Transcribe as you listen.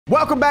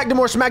Welcome back to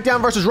more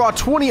SmackDown vs. Raw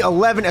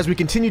 2011 as we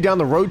continue down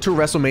the road to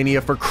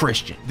WrestleMania for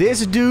Christian.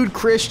 This dude,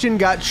 Christian,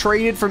 got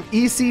traded from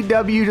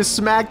ECW to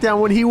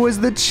SmackDown when he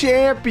was the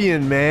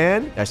champion,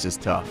 man. That's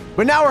just tough.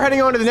 But now we're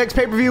heading on to the next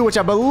pay-per-view, which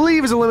I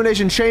believe is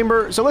Elimination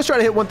Chamber. So let's try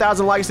to hit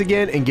 1,000 likes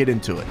again and get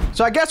into it.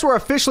 So I guess we're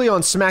officially on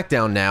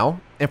SmackDown now.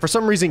 And for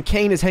some reason,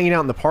 Kane is hanging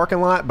out in the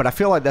parking lot, but I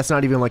feel like that's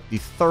not even like the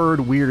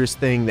third weirdest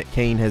thing that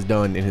Kane has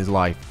done in his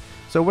life.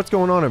 So what's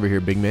going on over here,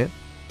 big man?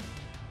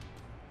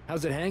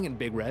 How's it hanging,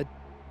 Big Red?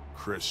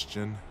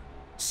 Christian,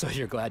 So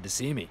you're glad to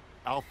see me.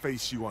 I'll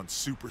face you on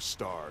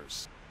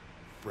Superstars.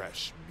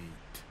 Fresh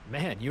meat.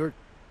 Man, you're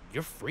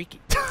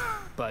freaky.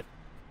 But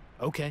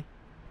okay.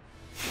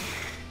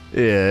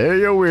 Yeah,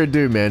 you're a weird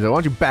dude, man. So why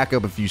don't you back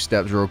up a few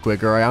steps real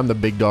quick, all right? I'm the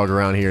big dog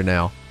around here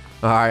now.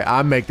 All right,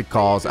 I make the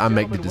calls. I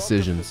make the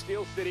decisions.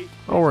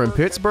 Oh, we're in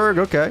Pittsburgh?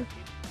 Okay.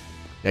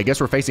 Yeah, I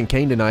guess we're facing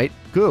Kane tonight.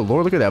 Good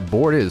Lord, look at that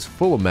board. It is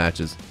full of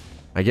matches.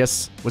 I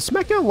guess, was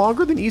SmackDown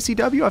longer than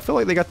ECW? I feel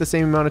like they got the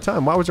same amount of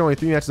time. Why was there only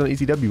 3 matches on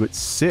ECW, but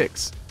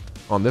 6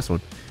 on this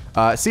one?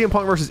 CM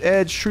Punk versus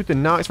Edge, Truth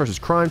and Knox versus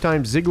Crime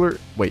Time, Ziggler.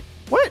 Wait,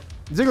 what?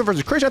 Ziggler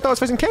versus Christian? I thought I was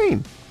facing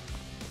Kane.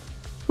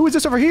 Who is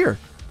this over here?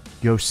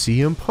 Yo,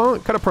 CM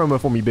Punk. Cut a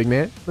promo for me, big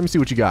man. Let me see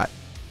what you got.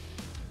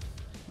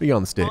 What you got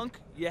on the stick? Punk,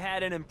 you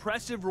had an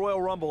impressive Royal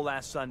Rumble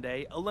last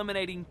Sunday,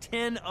 eliminating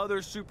 10 other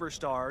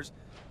superstars,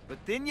 but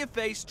then you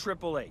faced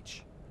Triple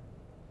H.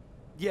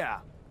 Yeah,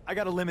 I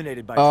got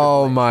eliminated by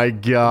Oh Triple H. my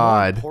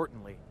God. More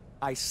importantly,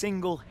 I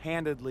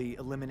single-handedly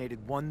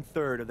eliminated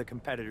 1/3 of the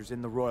competitors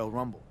in the Royal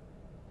Rumble.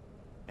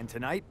 And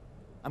tonight,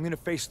 I'm going to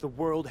face the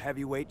World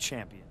Heavyweight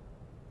Champion,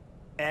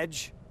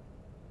 Edge.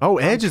 Oh,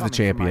 Edge is the I'm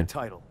coming for my champion.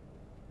 title.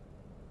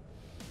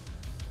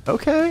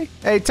 Okay.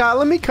 Hey, Todd,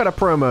 let me cut a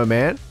promo,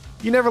 man.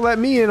 You never let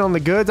me in on the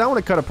goods. I want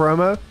to cut a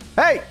promo.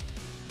 Hey,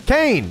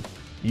 Kane,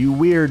 you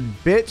weird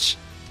bitch.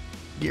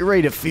 Get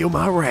ready to feel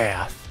my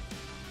wrath.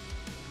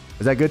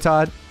 Is that good,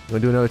 Todd? You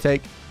want to do another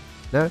take?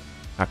 No?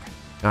 Okay.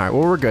 All right,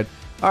 well, we're good.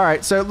 All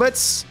right, so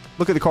let's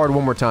look at the card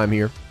one more time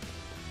here.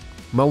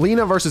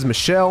 Melina versus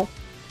Michelle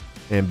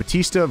and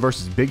Batista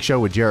versus Big Show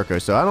with Jericho.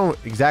 So I don't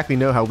exactly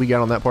know how we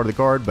got on that part of the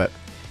card, but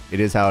it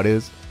is how it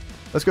is.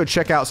 Let's go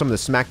check out some of the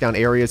SmackDown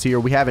areas here.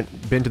 We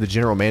haven't been to the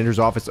general manager's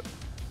office.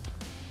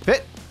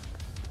 Fit?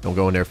 Don't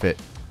go in there,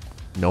 Fit.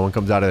 No one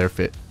comes out of there,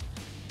 Fit.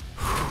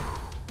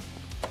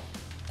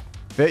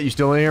 Fit, you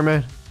still in here,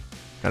 man?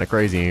 Kind of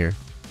crazy in here.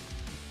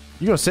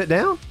 You gonna sit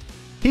down?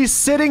 He's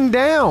sitting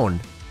down.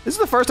 This is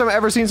the first time I've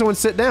ever seen someone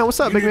sit down. What's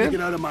up, big man?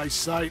 Get out of my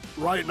sight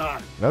right now.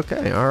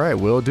 Okay, all right,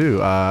 will do.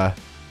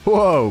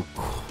 Whoa,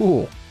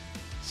 cool.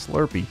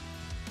 Slurpee.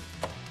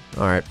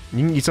 All right,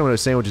 you can eat some of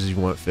those sandwiches if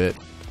you want, Fit.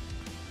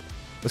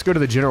 Let's go to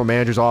the general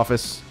manager's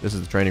office. This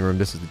is the training room.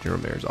 This is the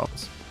general manager's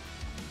office.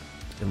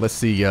 And let's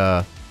see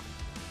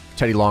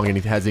Teddy Long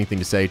has anything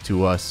to say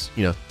to us,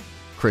 you know,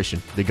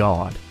 Christian, the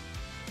God.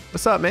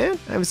 What's up, man?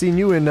 I haven't seen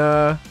you in,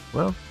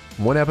 well,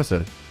 1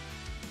 episode.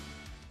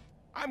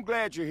 I'm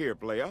glad you're here,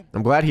 player.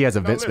 I'm glad he has a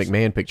Now Vince listen,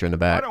 McMahon picture in the I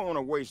back. don't want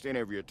to waste any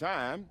of your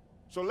time,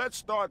 so let's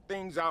start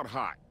things out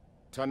hot.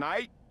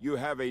 Tonight, you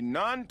have a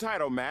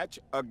non-title match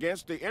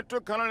against the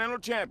Intercontinental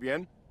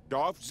Champion,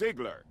 Dolph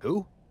Ziggler.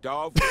 Who?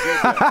 Dolph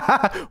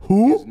Ziggler.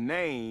 Who? His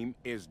name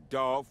is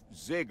Dolph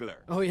Ziggler.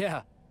 Oh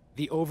yeah,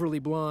 the overly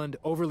blonde,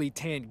 overly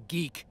tanned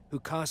geek who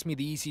cost me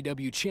the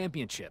ECW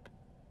championship.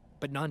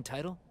 But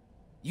non-title?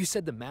 You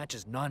said the match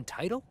is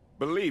non-title?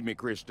 Believe me,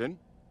 Christian,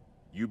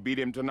 you beat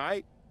him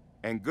tonight,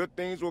 and good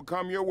things will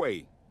come your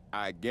way.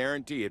 I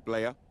guarantee it,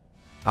 player.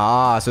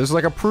 Ah, so this is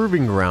like a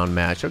proving ground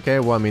match. Okay,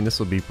 well, I mean, this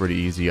will be pretty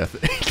easy, I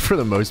think, for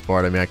the most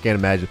part. I mean, I can't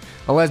imagine.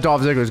 Unless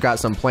Dolph Ziggler's got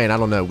some plan. I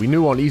don't know. We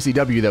knew on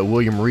ECW that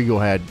William Regal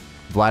had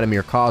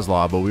Vladimir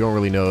Kozlov, but we don't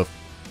really know if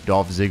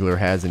Dolph Ziggler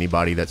has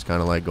anybody that's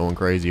kind of like going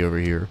crazy over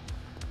here.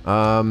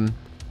 Yo,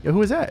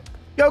 who is that?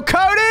 Yo,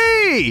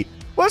 Cody!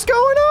 What's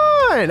going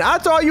on? I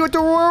thought you were at the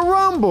Royal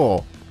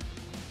Rumble.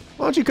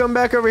 Why don't you come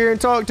back over here and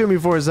talk to me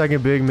for a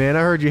second, big man? I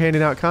heard you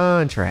handing out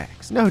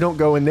contracts. No, don't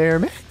go in there,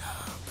 man.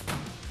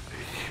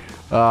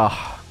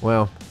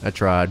 Well, I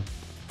tried.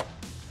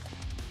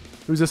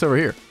 Who's this over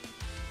here?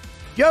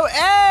 Yo,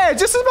 Edge!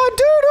 This is my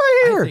dude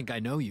right here! I think I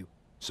know you.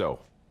 So,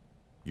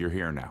 you're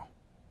here now.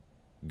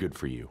 Good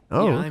for you.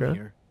 Oh, yeah, okay. I'm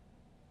here.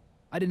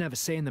 I didn't have a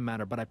say in the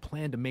matter, but I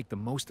plan to make the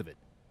most of it.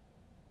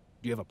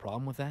 Do you have a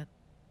problem with that,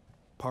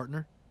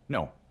 partner?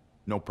 No,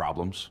 no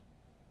problems.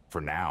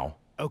 For now.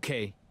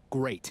 Okay,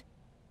 great.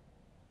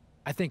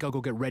 I think I'll go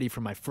get ready for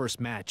my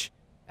first match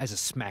as a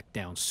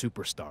SmackDown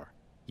superstar.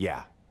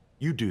 Yeah,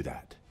 you do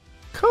that.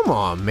 Come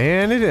on,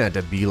 man. It didn't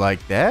have to be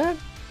like that.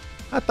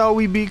 I thought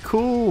we'd be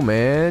cool,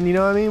 man. You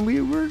know what I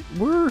mean?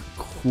 We're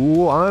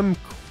cool. I'm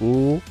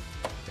cool.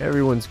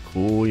 Everyone's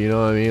cool, you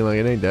know what I mean? Like,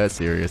 it ain't that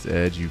serious,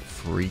 Edge, you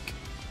freak.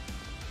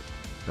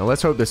 Now,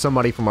 let's hope that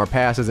somebody from our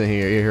past isn't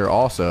here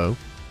also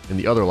in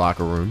the other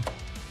locker room.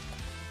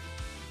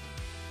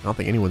 I don't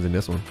think anyone's in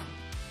this one.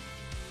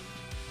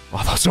 Oh,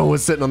 I thought someone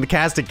was sitting on the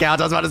casting couch.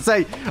 I was about to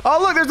say, oh,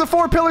 look, there's the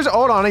 4 pillars.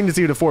 Hold on, I need to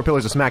see who the 4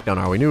 pillars of SmackDown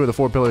are. We knew who the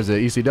 4 pillars of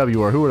ECW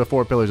are. Who are the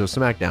 4 pillars of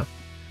SmackDown?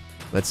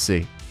 Let's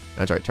see.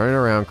 That's right. Turn it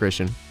around,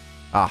 Christian.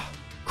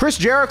 Chris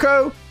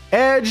Jericho,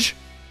 Edge,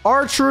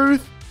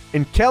 R-Truth,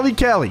 and Kelly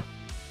Kelly.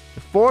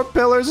 The 4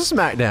 pillars of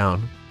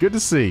SmackDown. Good to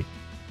see.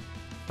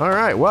 All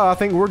right. Well, I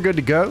think we're good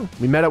to go.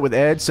 We met up with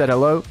Edge, said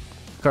hello.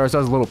 Cut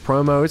ourselves a little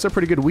promo. It's a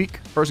pretty good week.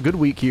 First good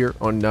week here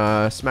on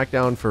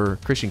SmackDown for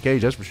Christian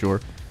Cage, that's for sure.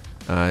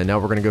 Now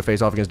we're going to go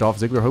face off against Dolph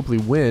Ziggler, hopefully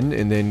win,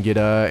 and then get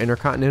an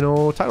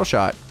Intercontinental title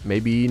shot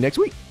maybe next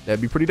week.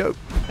 That'd be pretty dope.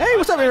 Hey,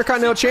 what's up,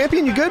 Intercontinental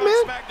Champion? You good,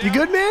 man? You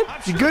good, man?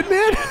 You good,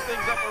 man?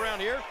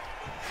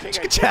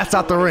 Get your ass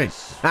out the ring.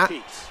 Huh?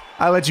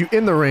 I let you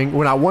in the ring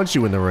when I want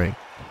you in the ring.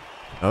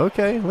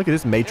 Okay, look at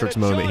this Matrix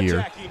moment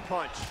here.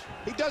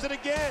 He does it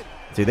again.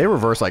 See, they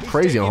reverse like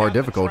crazy on hard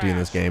difficulty in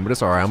this game, but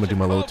it's all right. I'm going to do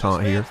my little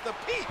taunt here.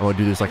 I'm going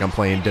to do this like I'm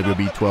playing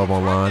WWE 12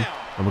 online.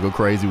 I'm going to go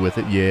crazy with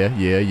it.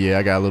 Yeah.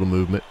 I got a little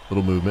movement.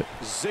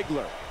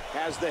 Ziggler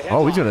has the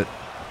oh, he's going to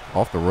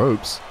off the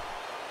ropes.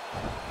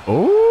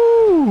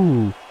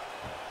 Oh.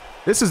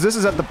 This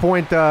is at the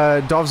point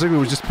Dolph Ziggler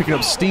was just picking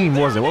up steam,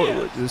 wasn't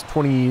it? This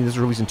was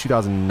released in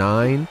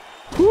 2009.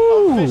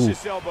 Woo.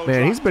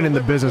 Man, he's been in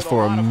the business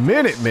for a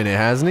minute,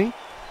 hasn't he?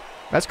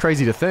 That's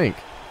crazy to think.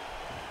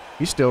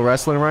 He's still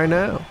wrestling right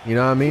now. You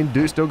know what I mean?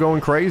 Dude's still going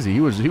crazy. He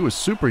was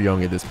super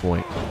young at this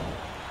point.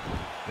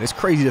 And it's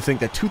crazy to think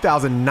that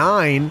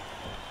 2009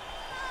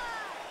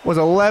 was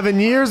 11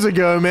 years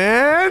ago,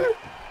 man.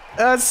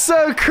 That's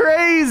so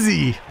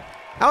crazy.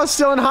 I was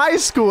still in high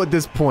school at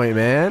this point,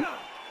 man.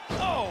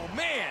 Oh,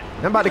 man.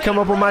 I'm about to come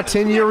up with my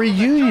 10-year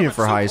reunion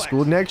for high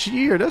school next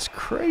year. That's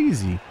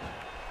crazy.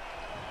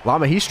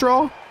 Lama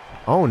Heastraw?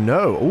 Oh,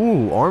 no.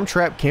 Ooh, arm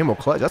trap camel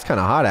clutch. That's kind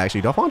of hot,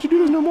 actually. Dolph, why don't you do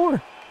this no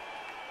more?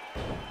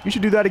 You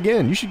should do that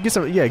again. You should get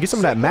some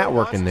of that mat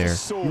work in there.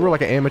 You were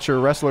like an amateur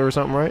wrestler or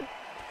something, right?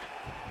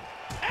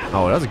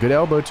 Oh, that was a good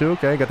elbow too.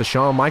 Okay, got the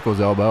Shawn Michaels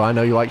elbow. I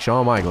know you like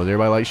Shawn Michaels.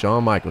 Everybody likes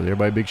Shawn Michaels.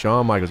 Everybody a big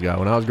Shawn Michaels guy.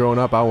 When I was growing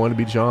up, I wanted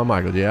to be Shawn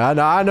Michaels. Yeah,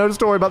 I know the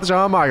story about the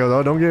Shawn Michaels.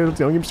 Oh, don't get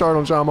me started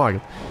on Shawn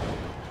Michaels.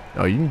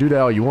 Oh, you can do that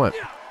all you want.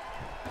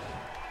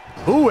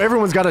 Ooh,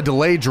 everyone's got a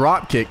delayed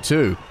drop kick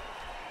too.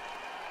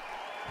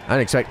 I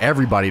didn't expect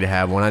everybody to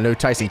have one. I know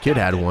Tyson Kidd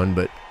had one,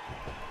 but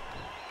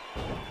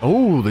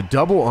oh, the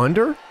double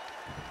under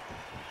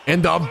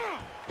and the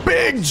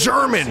big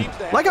German.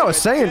 Like I was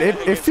saying,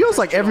 it feels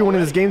like everyone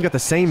in this game's got the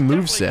same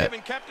moveset.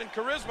 You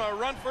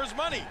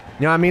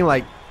know what I mean?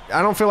 Like,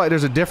 I don't feel like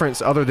there's a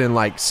difference other than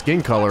like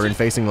skin color in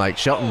facing like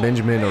Shelton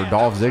Benjamin or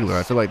Dolph Ziggler.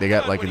 I feel like they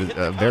got like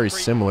a very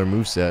similar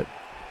moveset.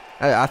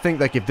 I think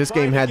like if this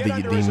game had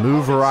the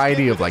move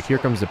variety of like Here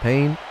Comes the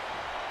Pain,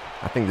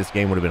 I think this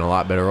game would have been a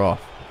lot better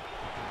off.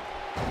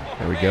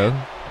 There we go.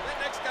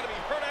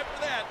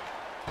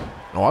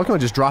 Oh, I was going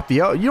to just drop the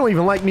elbow. You don't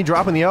even like me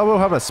dropping the elbow?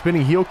 How about a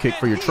spinning heel kick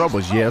for your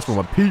troubles? Yeah, that's for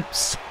my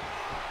peeps.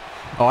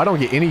 Oh, I don't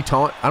get any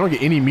taunt. I don't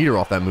get any meter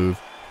off that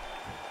move.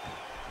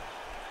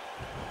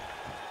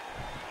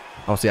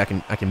 Oh, see, I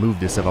can move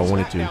this if I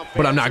wanted to,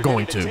 but I'm not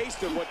going to.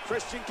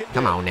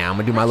 Come on now, I'm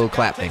going to do my little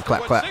clap thing.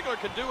 Clap, clap.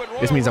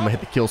 This means I'm going to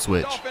hit the kill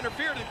switch.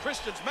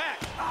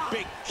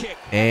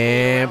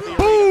 And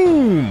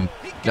boom!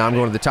 Now I'm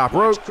going to the top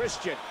rope.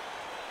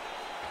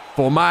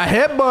 For my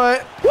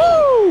headbutt.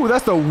 Woo!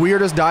 That's the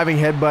weirdest diving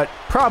headbutt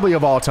probably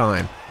of all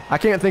time. I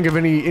can't think of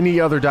any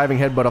other diving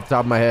headbutt off the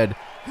top of my head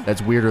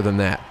that's weirder than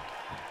that.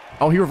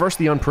 Oh, he reversed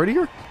the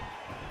unprettier?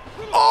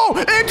 Oh,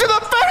 into the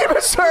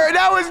famouser!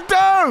 That was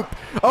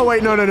dope! Oh,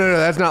 wait, no.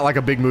 That's not like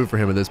a big move for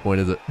him at this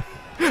point, is it?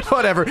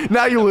 Whatever.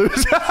 Now you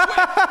lose. Sorry,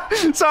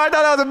 I thought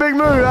that was a big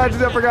move.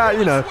 I forgot,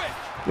 you know.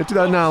 In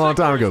 2009, a long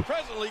time ago.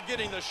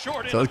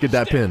 So let's get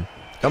that pin.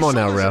 Come on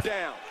now, ref.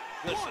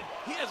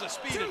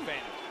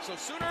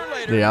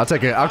 Yeah, I'll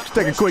take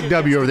a quick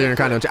W over there in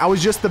Intercontinental. I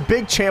was just the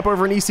big champ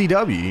over in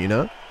ECW, you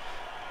know?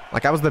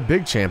 Like I was the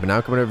big champ, and now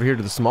I'm coming over here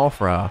to the small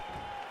fry.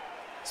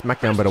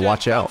 SmackDown better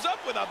watch out.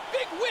 Up with a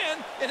big win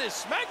in his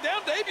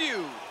SmackDown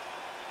debut.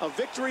 A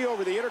victory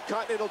over the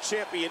Intercontinental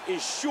Champion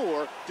is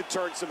sure to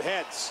turn some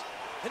heads.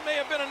 It may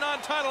have been a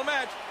non-title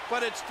match,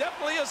 but it's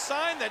definitely a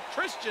sign that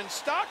Christian's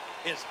stock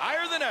is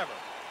higher than ever.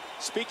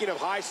 Speaking of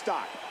high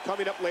stock,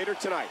 coming up later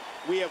tonight,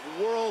 we have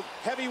World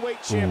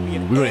Heavyweight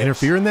Champion. We want to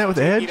interfere in that with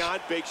Edge?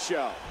 Big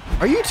Show.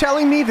 Are you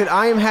telling me that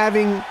I am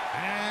having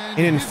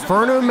an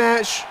Inferno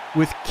match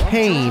with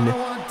Kane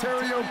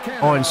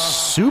on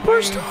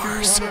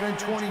Superstars?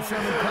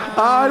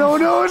 I don't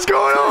know what's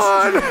going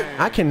on.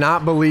 I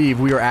cannot believe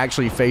we are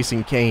actually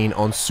facing Kane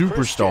on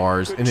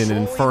Superstars in an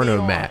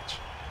Inferno match.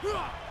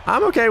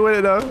 I'm okay with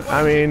it though.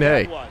 I mean,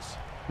 hey.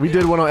 We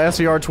did one on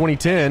SCR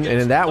 2010, and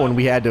in that one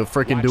we had to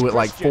freaking do it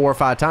like 4 or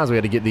 5 times. We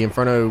had to get the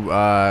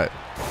Inferno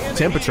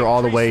temperature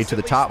all the way to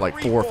the top like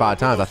 4 or 5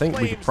 times. I think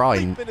we could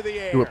probably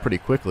do it pretty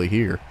quickly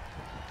here.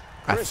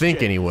 I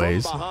think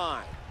anyways.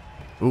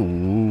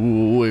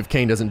 Ooh, if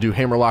Kane doesn't do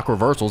hammerlock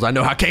reversals. I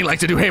know how Kane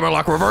likes to do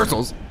hammerlock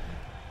reversals.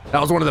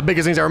 That was one of the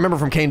biggest things I remember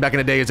from Kane back in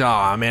the day. Is,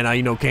 oh man,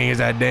 you know Kane is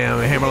that damn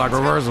hammerlock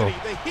reversal.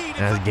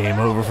 That's game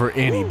over for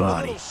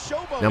anybody. Now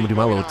I'm going to do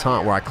my little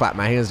taunt where I clap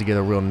my hands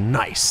together real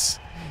nice.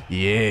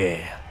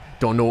 Yeah,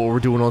 don't know what we're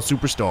doing on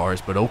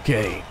Superstars, but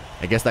okay.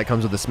 I guess that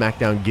comes with the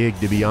SmackDown gig,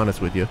 to be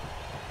honest with you.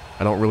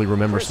 I don't really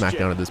remember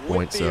SmackDown at this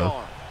point,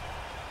 so.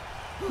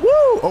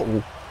 Woo!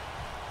 Oh.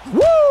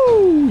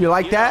 Woo! You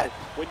like that?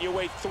 What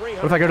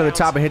if I go to the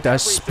top and hit the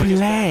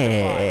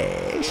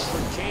splash?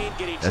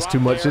 That's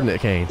too much, isn't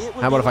it, Kane?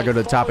 How about if I go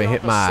to the top and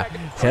hit my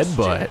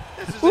headbutt?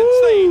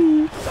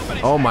 Woo!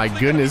 Oh my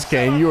goodness,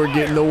 Kane, you are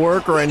getting the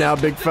work right now,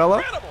 big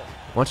fella. Why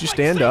don't you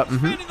stand up?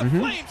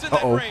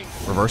 Uh-oh.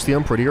 Reverse the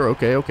unprettier.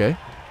 Okay, okay.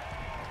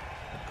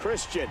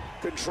 Christian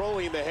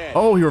controlling the head.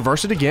 Oh, he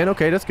reversed it again.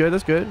 Okay, that's good.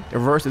 That's good. He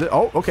reversed it.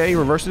 Oh, okay. He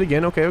reversed it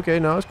again. Okay, okay.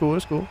 No, it's cool.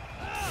 It's cool.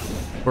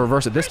 We'll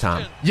reverse it this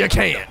time. You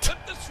can't.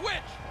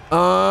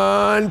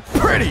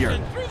 Unprettier.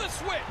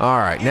 All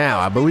right, now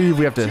I believe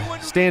we have to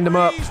stand him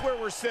up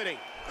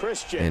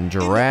and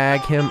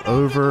drag him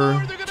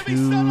over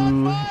to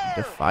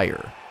the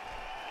fire.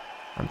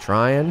 I'm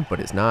trying, but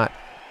it's not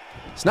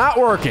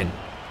working.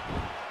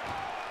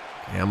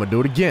 Okay, I'm gonna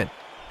do it again.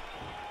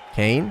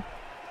 Kane.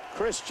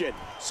 Christian,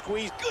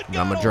 squeeze. Good.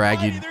 I'm gonna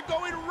drag you. They're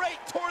going right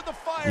toward the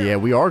fire. Yeah,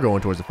 we are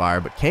going towards the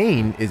fire, but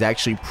Kane is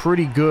actually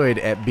pretty good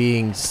at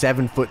being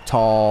 7 foot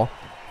tall,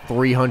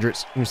 300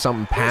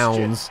 something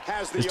pounds.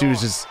 This dude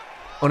is just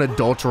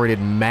unadulterated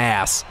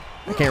mass.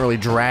 I can't really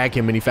drag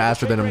him any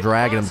faster than I'm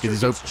dragging him because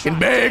he's so fucking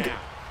big.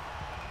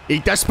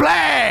 Eat the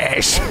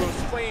splash! All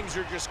those flames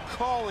are just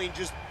calling,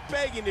 just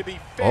begging to be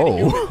fed.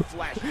 Oh.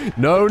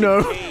 No,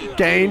 no.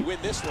 Kane.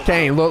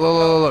 Kane,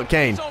 look,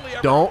 Kane.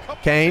 Don't.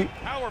 Kane.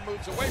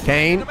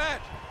 Kane.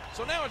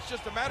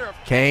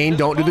 Kane,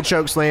 don't do the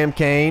choke slam,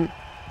 Kane.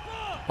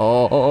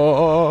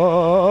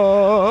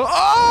 Oh,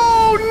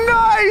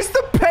 nice!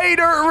 The pay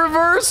dirt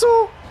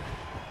reversal.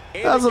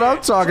 That's what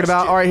I'm talking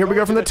about. All right, here we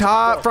go from the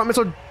top. Front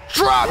missile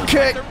drop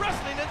kick.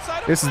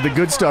 This is the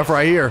good stuff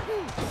right here.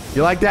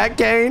 You like that,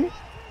 Kane?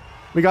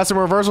 We got some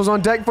reversals on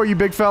deck for you,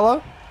 big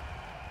fella.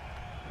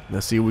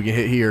 Let's see what we can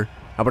hit here.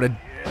 How about a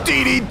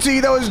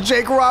DDT? That was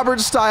Jake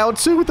Roberts style,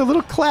 too, with a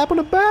little clap on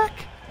the back.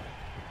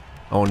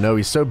 Oh, no,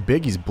 he's so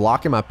big, he's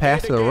blocking my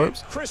path to the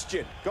ropes.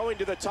 Christian going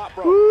to the top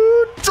rope.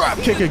 Ooh, drop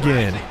kick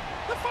again.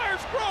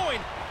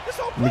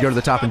 Let me go to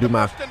the top and do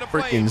my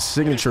freaking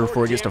signature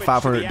before it gets to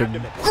 500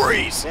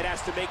 degrees.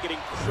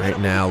 Right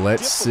now,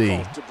 let's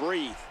see.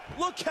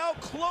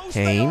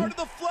 Kane.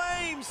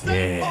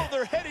 Yeah.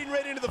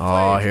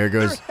 Oh, here it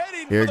goes.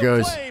 Here it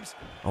goes.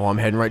 Oh, I'm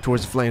heading right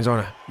towards the flames,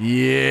 aren't I?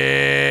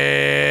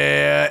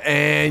 Yeah.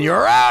 And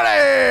you're out of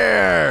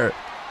here.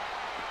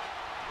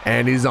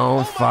 And he's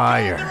on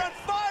fire.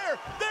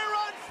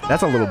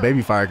 That's a little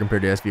baby fire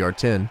compared to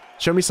SVR10.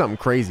 Show me something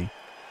crazy.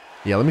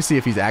 Yeah, let me see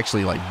if he's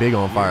actually like big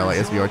on fire like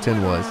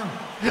SVR10 was.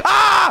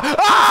 Ah!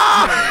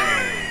 Ah!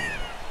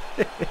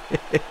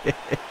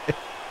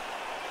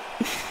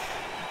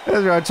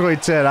 SVR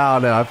 2010, I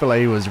don't know. I feel like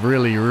he was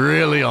really,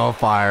 really on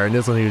fire. And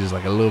this one, he was just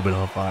like a little bit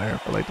on fire. I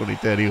feel like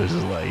 2010, he was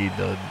just like, he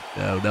done.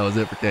 No, that was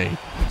it for Kane.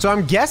 So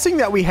I'm guessing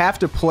that we have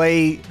to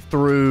play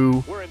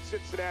through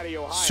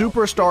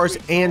Superstars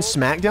and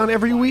SmackDown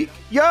every week.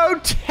 Yo,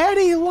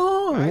 Teddy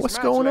Long, what's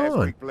going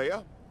on?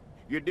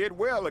 You did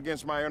well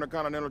against my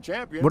Intercontinental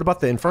Champion. What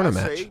about the Inferno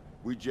match?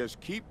 We just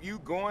keep you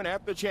going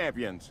after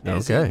champions.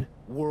 Okay.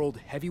 World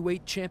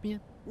Heavyweight Champion?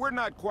 We're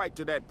not quite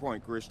to that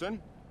point,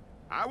 Christian.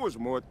 I was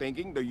more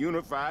thinking the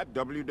unified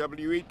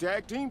WWE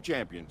Tag Team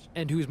Champions.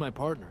 And who's my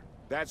partner?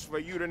 That's for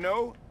you to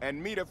know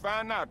and me to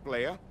find out,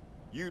 player.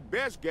 You'd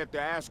best get to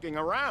asking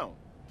around.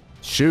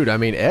 Shoot, I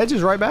mean, Edge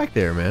is right back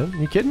there, man.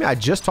 You kidding me? I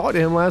just talked to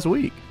him last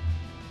week.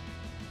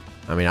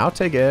 I mean, I'll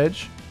take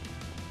Edge.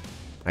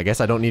 I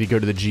guess I don't need to go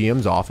to the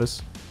GM's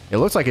office. It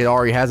looks like it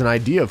already has an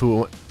idea of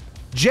who...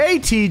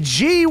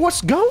 JTG,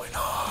 what's going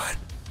on?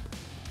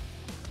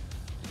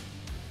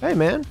 Hey,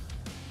 man.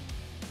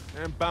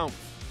 And bounce.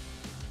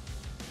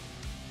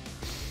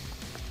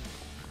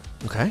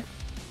 Okay.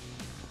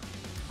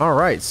 All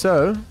right,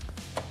 so...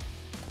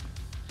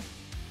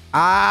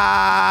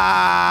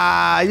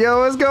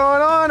 yo, what's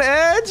going on,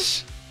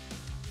 Edge?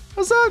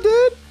 What's up,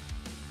 dude?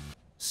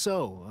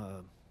 So,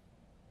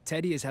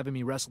 Teddy is having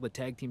me wrestle the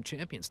tag team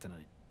champions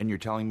tonight. And you're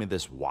telling me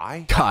this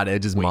why? God,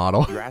 Edge's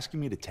model. You're asking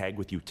me to tag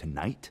with you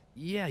tonight?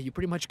 Yeah, you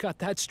pretty much got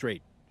that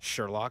straight,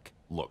 Sherlock.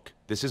 Look,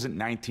 this isn't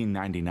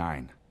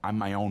 1999. I'm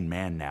my own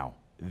man now.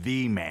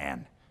 The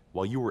man.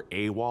 While you were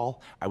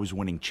AWOL, I was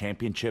winning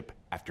championship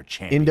after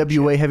championship.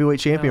 NWA heavyweight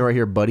champion right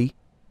here, buddy.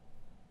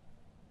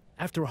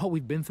 After all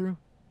we've been through,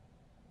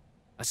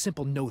 a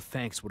simple no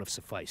thanks would have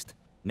sufficed.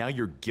 Now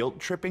you're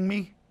guilt-tripping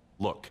me?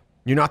 Look.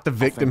 You're not the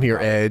victim here,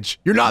 Edge.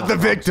 You're not the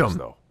victim.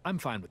 Though. I'm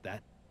fine with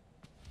that.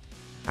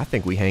 I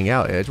think we hang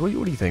out, Edge. What do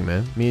you think,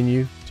 man? Me and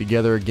you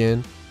together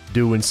again,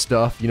 doing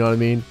stuff, you know what I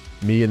mean?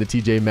 Me in the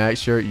TJ Maxx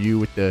shirt, you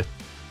with the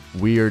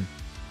weird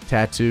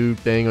tattoo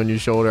thing on your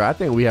shoulder. I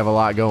think we have a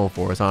lot going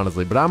for us,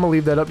 honestly. But I'm going to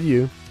leave that up to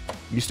you.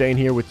 You staying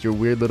here with your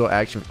weird little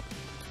action.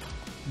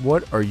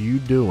 What are you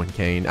doing,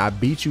 Kane? I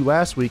beat you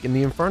last week in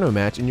the Inferno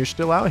match, and you're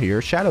still out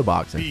here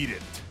shadowboxing. Beat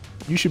it.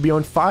 You should be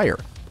on fire.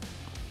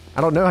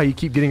 I don't know how you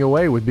keep getting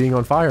away with being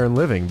on fire and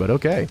living, but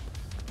okay.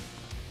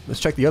 Let's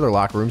check the other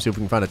locker room, see if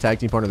we can find a tag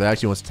team partner that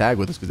actually wants to tag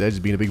with us, because Edge is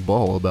being a big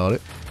butthole about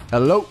it.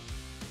 Hello?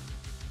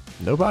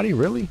 Nobody?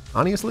 Really?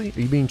 Honestly?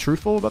 Are you being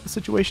truthful about the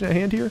situation at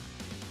hand here?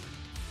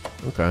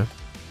 Okay.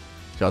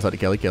 Shouts out to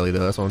Kelly Kelly,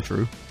 though. That's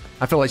untrue.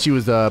 I feel like she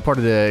was part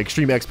of the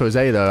Extreme Expose,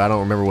 though. I don't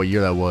remember what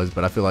year that was,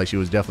 but I feel like she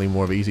was definitely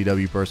more of an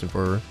ECW person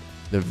for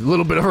the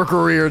little bit of her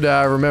career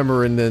that I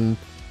remember. And then,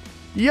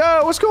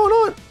 yo, what's going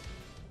on?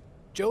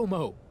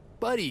 Jomo,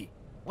 buddy,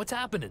 what's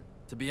happening?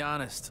 To be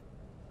honest,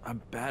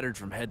 I'm battered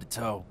from head to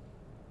toe.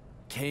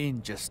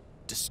 Kane just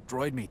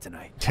destroyed me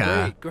tonight.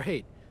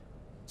 Great.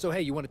 So,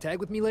 hey, you want to tag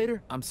with me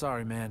later? I'm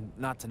sorry, man.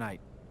 Not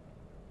tonight.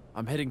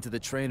 I'm heading to the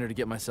trainer to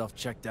get myself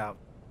checked out.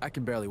 I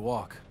can barely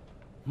walk,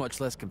 much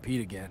less compete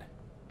again.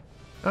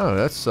 Oh,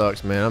 that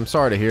sucks, man. I'm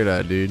sorry to hear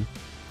that, dude.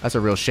 That's a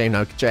real shame.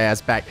 Now get your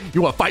ass back.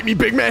 You want to fight me,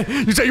 big man?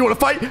 You say you want to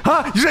fight?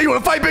 Huh? You say you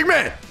want to fight, big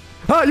man?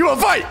 Huh? You want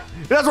to fight?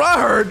 That's what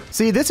I heard.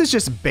 See, this is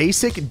just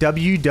basic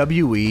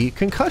WWE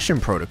concussion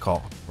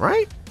protocol,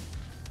 right?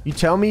 You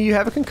tell me you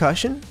have a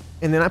concussion,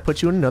 and then I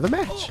put you in another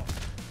match.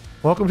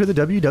 Welcome to the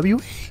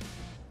WWE.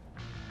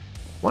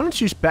 Why don't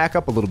you just back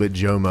up a little bit,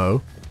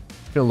 Jomo?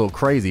 Feeling a little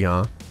crazy,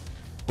 huh?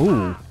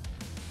 Ooh.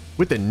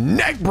 With the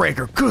neck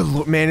breaker. Good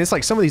look, man. It's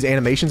like some of these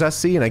animations I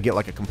see, and I get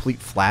like a complete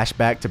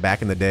flashback to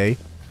back in the day.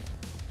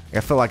 I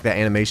feel like that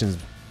animation's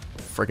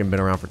freaking been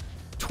around for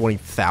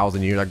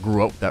 20,000 years. I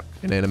grew up with that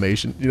in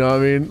animation. You know what I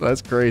mean?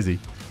 That's crazy.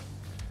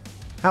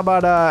 How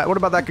about, what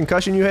about that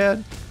concussion you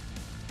had?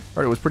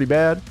 Heard it was pretty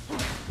bad.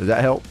 Does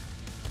that help?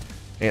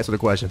 Answer the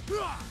question.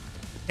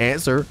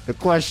 Answer the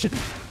question.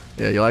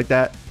 Yeah, you like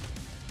that?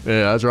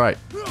 Yeah, that's right.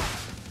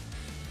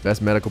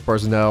 Best medical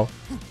personnel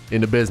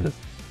in the business.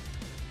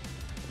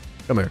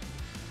 Come here.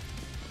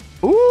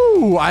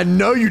 Ooh, I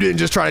know you didn't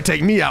just try to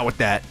take me out with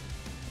that. Why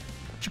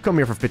don't you come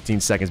here for 15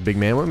 seconds, big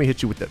man? Let me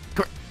hit you with the...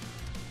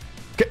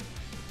 Okay.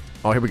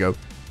 Oh, here we go.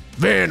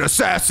 Van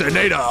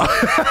Assassinator.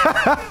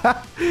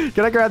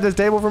 Can I grab this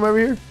table from over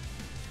here?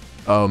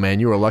 Oh, man,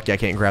 you were lucky I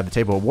can't grab the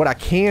table. What I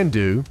can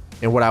do,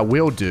 and what I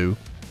will do,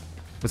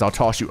 is I'll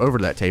toss you over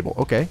to that table.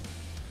 Okay.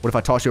 What if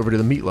I toss you over to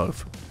the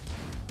meatloaf?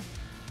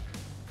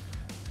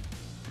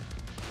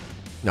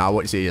 Nah,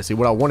 what? See,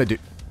 what I want to do.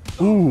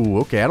 Ooh,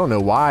 okay. I don't know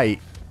why.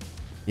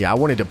 Yeah, I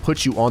wanted to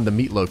put you on the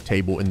meatloaf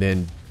table and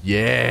then,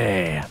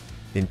 yeah,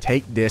 then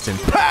take this and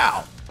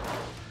pow.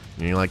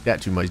 You didn't like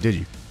that too much, did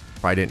you?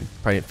 Probably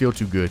didn't feel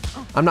too good.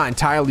 I'm not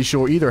entirely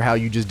sure either how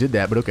you just did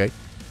that, but okay.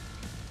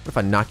 What if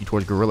I knock you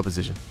towards gorilla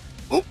position?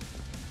 Oh,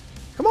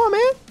 come on,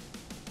 man.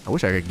 I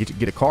wish I could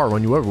get a car and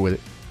run you over with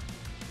it.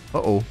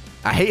 Uh-oh.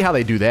 I hate how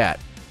they do that.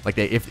 Like,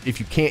 if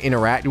you can't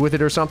interact with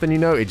it or something, you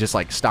know, it just,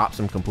 like, stops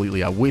them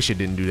completely. I wish it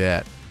didn't do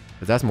that.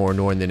 Because that's more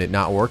annoying than it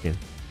not working.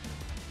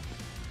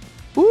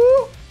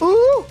 Ooh,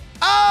 ooh.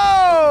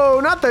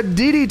 Oh, not the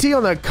DDT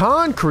on the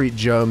concrete,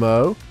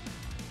 Jomo.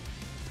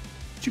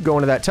 You go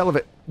into that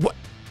television. What?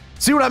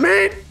 See what I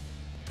mean?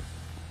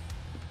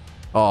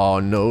 Oh,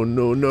 no,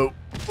 no, no.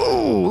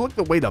 Ooh, look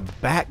the way the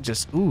back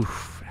just,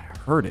 oof,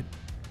 hurted.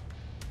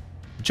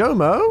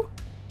 Jomo?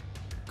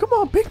 Come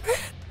on, big man.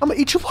 I'm going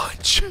to eat your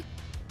lunch.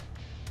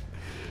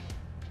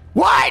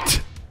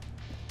 What?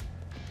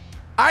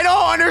 I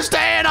don't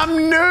understand.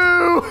 I'm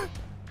new.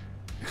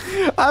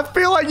 I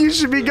feel like you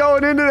should be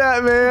going into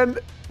that, man.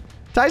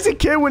 Tyson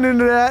Kidd went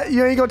into that.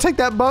 You ain't gonna take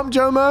that bump,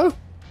 Jomo?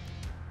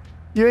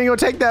 You ain't gonna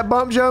take that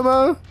bump,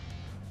 Jomo?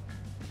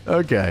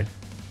 Okay.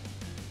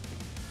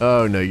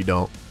 Oh, no, you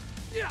don't.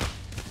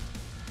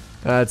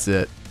 That's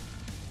it.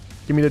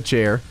 Give me the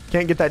chair.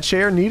 Can't get that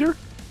chair, neither?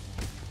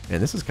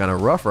 Man, this is kind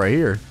of rough right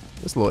here.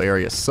 This little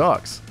area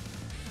sucks.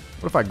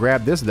 What if I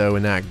grab this, though,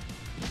 and I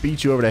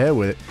beat you over the head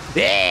with it?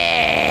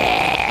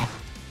 Yeah!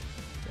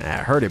 I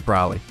hurt it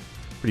probably.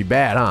 Pretty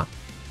bad, huh?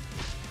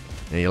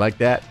 Yeah, you like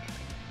that?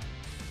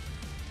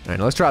 Alright,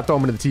 now let's try to throw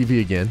him into the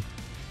TV again.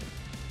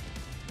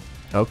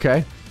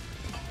 Okay.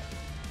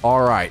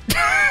 Alright.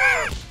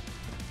 I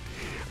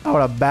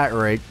want a back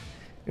rake.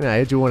 I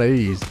hit you one of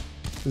these.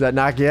 Does that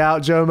knock you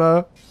out,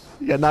 Jomo?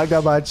 You got knocked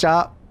out by a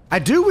chop? I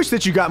do wish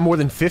that you got more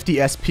than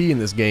 50 SP in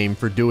this game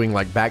for doing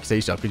like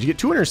backstage stuff, because you get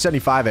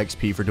 275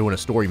 XP for doing a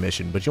story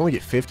mission, but you only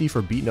get 50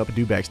 for beating up a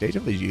dude backstage.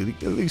 At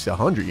least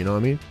 100, you know what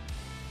I mean?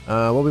 What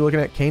are we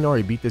looking at? Kane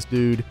already beat this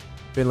dude.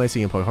 Ben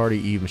Lacey and Paul Hardy,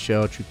 Eve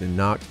Michelle, Truth and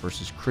Knox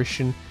versus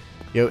Christian.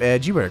 Yo,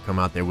 Edge, you better come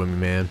out there with me,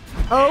 man.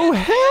 Oh,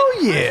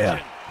 hell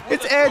yeah!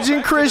 It's Edge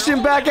and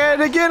Christian back at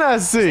it again, I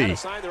see.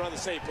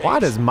 Why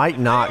does Mike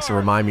Knox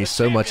remind me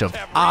so much of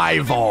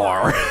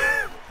Ivar?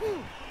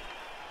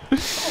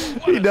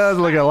 He does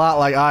look a lot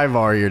like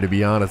Ivar here, to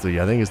be honest with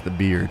you. I think it's the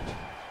beard.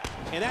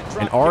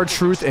 And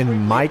R-Truth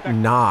and Mike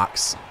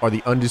Knox are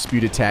the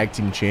undisputed tag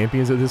team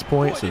champions at this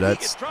point, so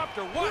that's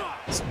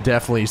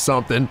definitely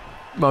something.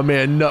 My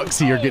man Nux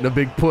here getting a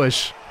big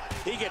push.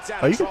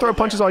 Oh, you can throw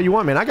punches all you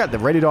want, man. I got the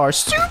Rated R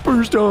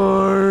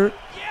Superstar.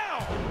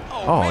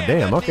 Oh,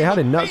 damn. Okay, how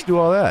did Nux do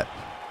all that?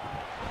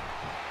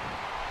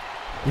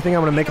 You think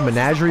I'm going to make a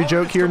menagerie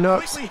joke here,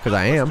 Nux? Because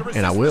I am,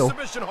 and I will.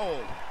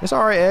 It's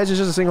alright, Edge. It's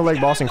just a single leg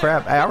Boston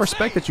Crab. Hey, I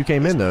respect that you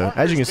came in, though.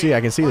 As you can see,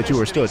 I can see that you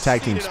were still a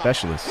tag team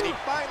specialist.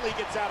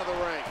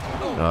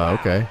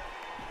 Okay.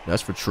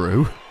 That's for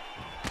true.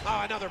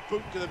 Another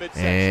boot to the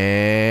midsection.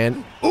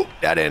 And, oh,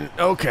 that didn't,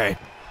 okay.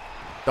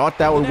 Thought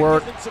that would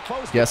work.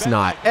 Guess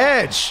not.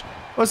 Edge!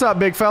 What's up,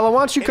 big fella? Why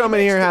don't you come in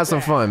here and have some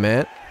fun,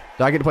 man?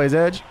 Do I get to play as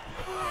Edge?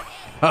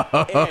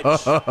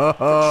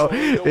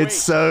 It's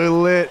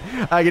so lit.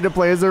 I get to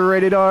play as a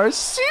rated R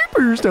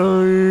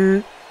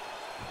superstar.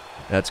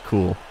 That's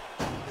cool.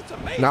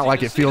 Not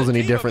like it feels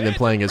any different than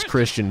playing as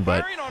Christian,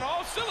 but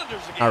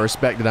I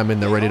respect that I'm in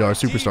the rated R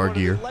superstar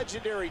gear.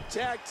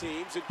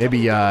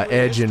 Maybe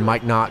Edge and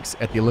Mike Knox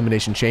at the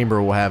Elimination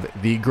Chamber will have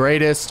the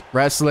greatest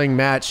wrestling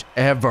match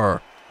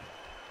ever.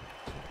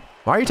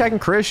 Why are you attacking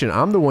Christian?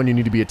 I'm the one you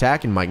need to be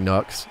attacking, Mike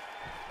Knox.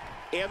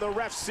 And the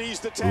ref sees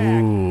the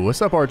tag. Ooh,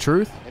 what's up,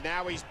 R-Truth? And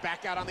now he's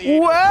back out on the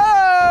apron. Whoa!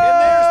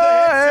 And there's the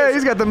head Hey,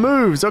 he's got the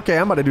moves. Okay,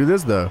 I'm about to do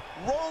this, though.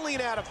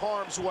 rolling out of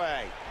harm's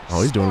way.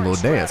 Oh, he's doing a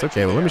little dance.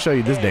 Okay, well, let me show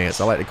you this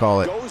dance. I like to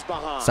call it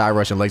side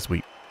rush and leg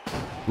sweep.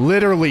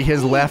 Literally,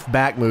 his left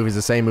back move is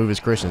the same move as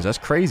Christian's. That's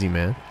crazy,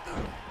 man.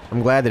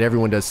 I'm glad that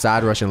everyone does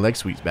side rush and leg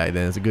sweeps back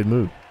then. It's a good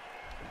move.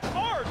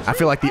 I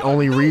feel like the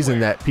only reason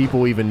that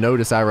people even know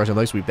the side rush and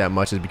leg sweep that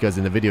much is because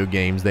in the video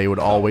games, they would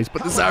always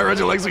put the side rush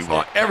and leg sweep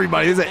on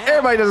everybody.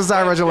 Everybody does a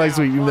side rush and leg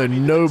sweep, even though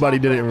nobody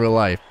did it in real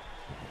life.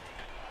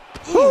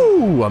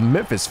 Ooh, a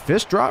Memphis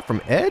fist drop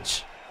from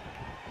Edge?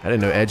 I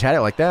didn't know Edge had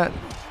it like that.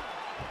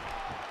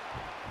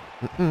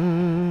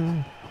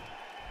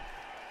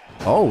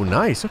 Oh,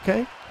 nice.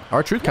 Okay.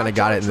 R-Truth kind of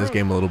got it in this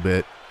game a little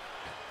bit.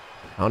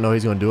 I don't know how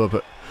he's going to do it,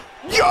 but...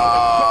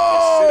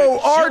 Yo!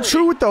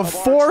 R-Truth with the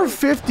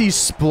 450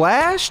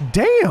 splash?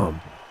 Damn.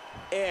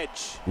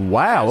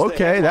 Wow,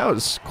 okay. That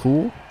was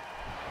cool.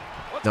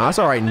 No, that's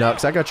all right, Nux.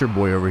 I got your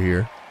boy over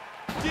here.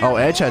 Oh,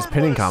 Edge has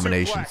pinning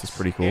combinations. That's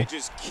pretty cool.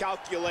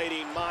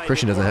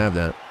 Christian doesn't have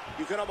that.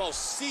 You can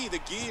almost see the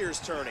gears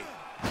turning.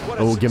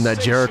 Oh, give him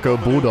that Jericho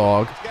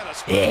Bulldog.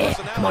 Yeah,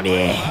 come on,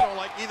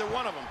 yeah.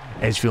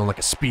 Edge feeling like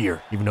a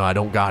spear, even though I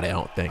don't got it, I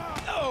don't think.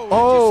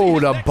 Oh,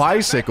 the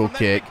bicycle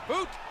kick.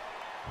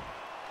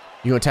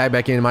 You gonna tag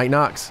back in Mike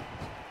Knox?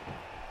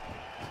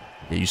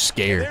 Yeah, you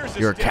scared.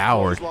 You're a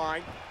coward.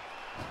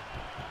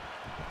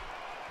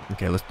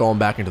 Okay, let's throw him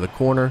back into the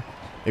corner.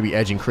 Maybe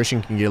Edge and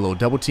Christian can get a little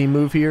double team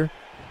move here.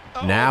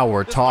 Now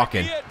we're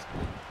talking.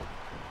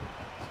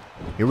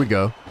 Here we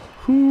go.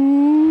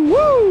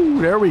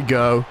 Woo! There we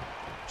go.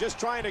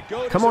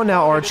 Come on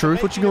now,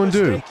 R-Truth. What you gonna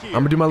do? I'm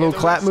gonna do my little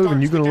clap move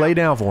and you're gonna lay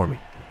down for me.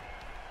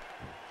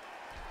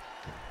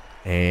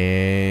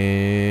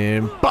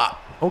 And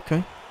bop.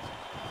 Okay.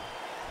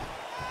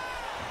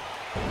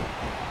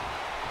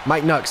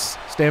 Mike Nux,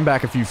 stand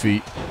back a few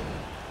feet.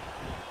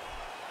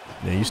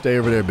 Yeah, you stay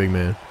over there, big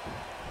man.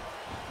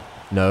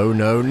 No,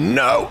 no,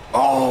 no.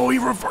 Oh, he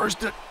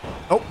reversed it.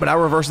 Oh, but I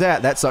reversed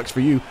that. That sucks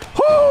for you.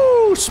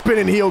 Woo!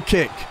 Spinning heel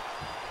kick.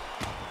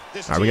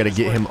 All right, we got to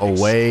get him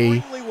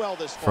away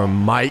from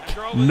Mike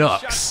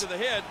Nux.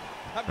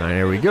 All right,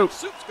 there we go.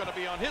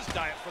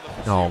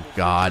 Oh,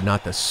 God,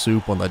 not the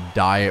soup on the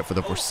diet for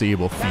the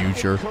foreseeable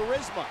future.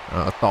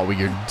 I thought we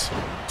were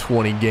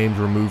 20 games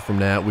removed from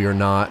that. We are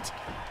not.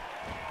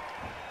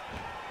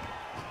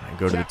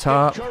 Go to the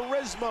top.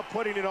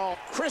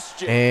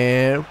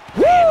 And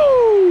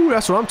woo!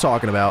 That's what I'm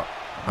talking about.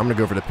 I'm going to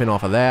go for the pin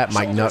off of that.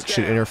 Mike Nux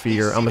should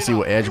interfere. I'm going to see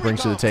what Edge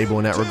brings to the table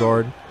in that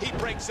regard.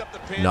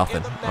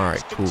 Nothing. All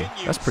right, cool.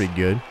 That's pretty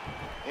good.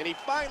 And he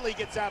finally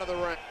gets out of the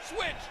ring.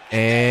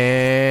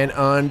 And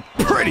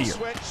unprettier.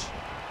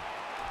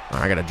 All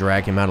right, I got to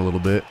drag him out a little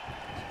bit.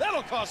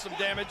 That'll cause some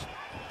damage.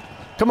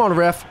 Come on,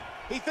 ref.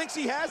 He thinks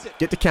he has it.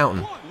 Get to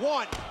counting.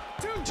 1,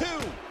 2, 3.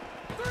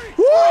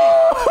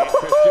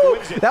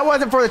 That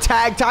wasn't for the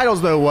tag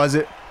titles, though, was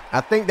it?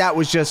 I think that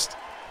was just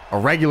a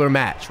regular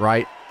match,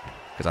 right?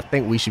 Because I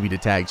think we should be the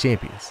tag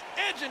champions.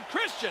 Edge and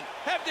Christian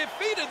have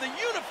defeated the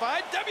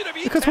unified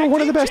WWE because we're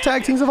one of the best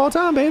tag teams of all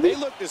time, baby. They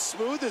looked as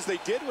smooth as they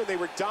did when they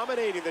were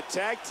dominating the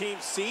tag team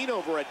scene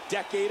over a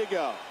decade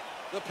ago.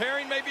 The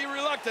pairing may be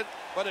reluctant,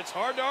 but it's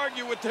hard to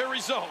argue with their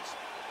results.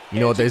 You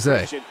know what they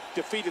say?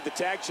 Defeated the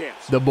tag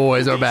champs. The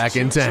boys are back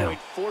in town.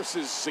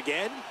 Forces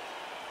again.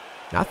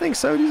 I think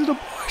so. These are the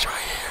boys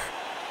right here.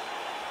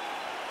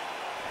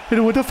 Hit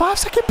him with the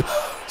 5-second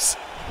pose.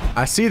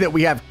 I see that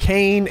we have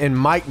Kane and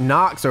Mike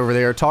Knox over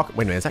there talking.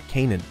 Wait a minute, is that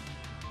Kane and...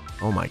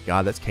 Oh my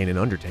God, that's Kane and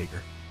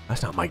Undertaker.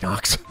 That's not Mike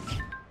Knox.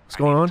 What's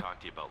going on? I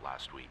talked to you about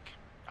last week.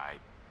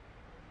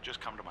 Just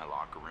come to my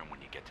locker room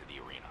when you get to the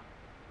arena.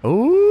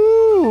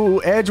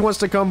 Ooh, Edge wants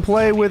to come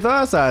play with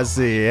us, I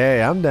see.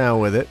 Hey, I'm down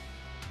with it.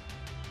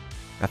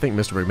 I think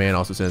Mr. McMahon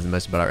also sends a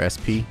message about our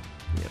SP.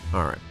 Yeah,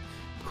 all right.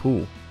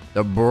 Cool.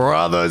 The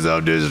Brothers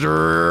of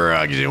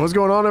Destruction. What's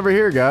going on over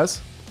here,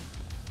 guys?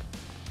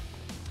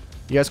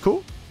 You guys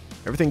cool?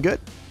 Everything good?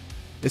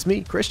 It's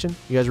me, Christian.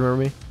 You guys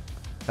remember me?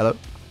 Hello?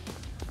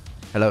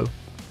 Hello?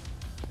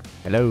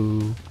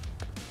 Hello?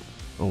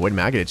 Oh, wait a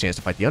minute. I get a chance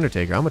to fight The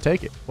Undertaker. I'm going to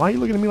take it. Why are you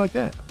looking at me like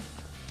that?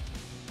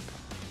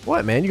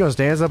 What, man? You going to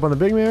stand up on the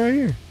big man right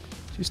here?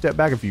 You step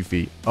back a few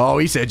feet. Oh,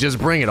 he said just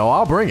bring it. Oh,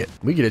 I'll bring it.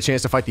 We get a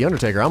chance to fight The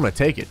Undertaker. I'm going to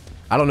take it.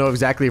 I don't know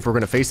exactly if we're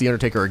going to face The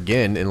Undertaker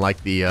again in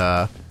like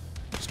the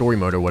story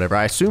mode or whatever.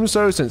 I assume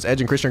so, since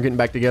Edge and Christian are getting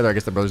back together. I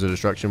guess the Brothers of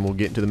Destruction will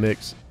get into the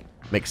mix.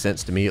 Makes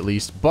sense to me, at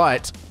least.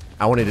 But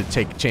I wanted to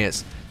take a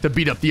chance to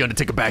beat up The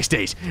Undertaker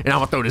backstage. And I'm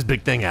going to throw this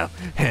big thing at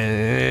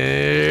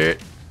him.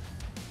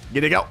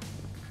 Get it, go.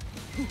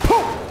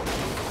 Boom.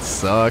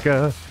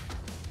 Sucker.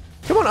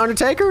 Come on,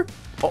 Undertaker.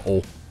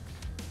 Uh-oh.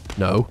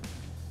 No.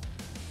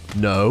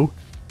 No.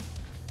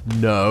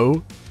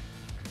 No.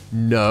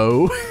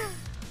 No.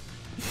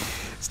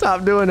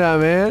 Stop doing that,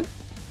 man.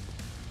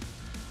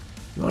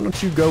 Why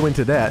don't you go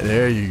into that?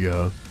 There you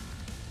go.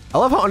 I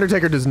love how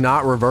Undertaker does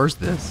not reverse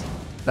this.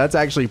 That's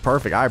actually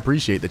perfect. I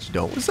appreciate that you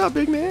don't. What's up,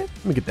 big man?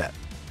 Let me get that.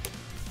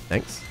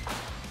 Thanks.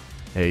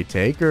 Hey,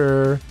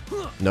 Taker.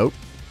 Nope.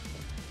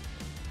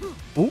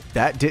 Oop,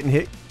 that didn't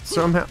hit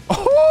somehow.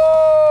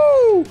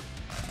 Oh!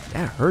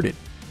 That hurt it.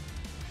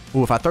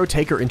 Ooh, if I throw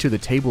Taker into the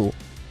table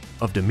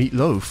of the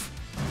meatloaf.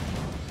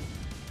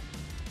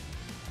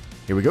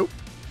 Here we go.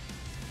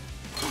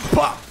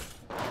 Pop!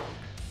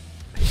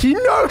 He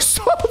knows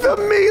all the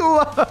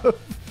meatloaf!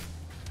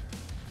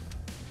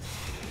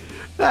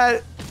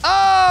 That...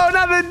 Oh,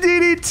 not the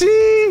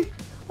DDT!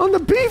 On the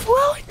beef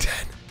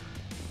Wellington!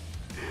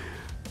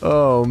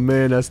 Oh,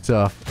 man, that's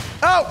tough.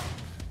 Oh!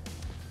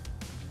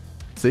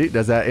 See,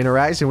 does that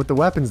interaction with the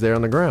weapons there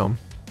on the ground.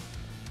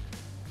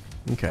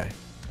 Okay.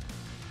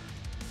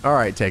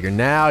 Alright, Taker,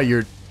 now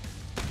you're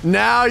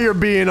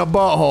being a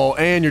butthole,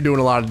 and you're doing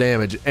a lot of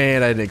damage,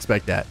 and I didn't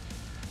expect that.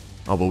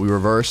 Oh, but we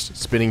reversed.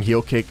 Spinning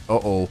heel kick.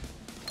 Uh-oh.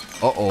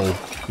 Uh-oh.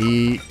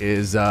 He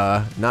is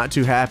not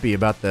too happy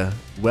about the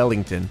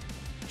Wellington.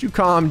 Would you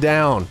calm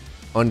down,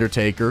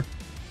 Undertaker?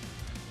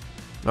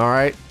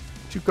 Alright.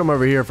 Would you come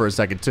over here for a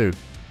second, too?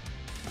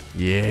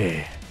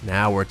 Yeah.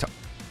 Now we're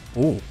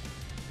ooh.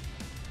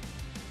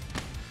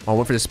 Oh, I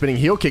went for the spinning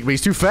heel kick, but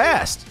he's too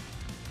fast.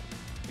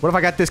 What if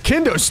I got this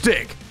kendo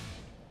stick?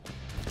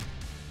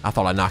 I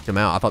thought I knocked him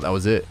out. I thought that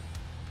was it.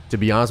 To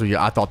be honest with you,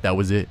 I thought that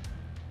was it.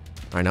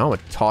 All right, now I'm going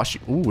to toss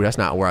you. Ooh, that's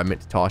not where I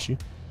meant to toss you.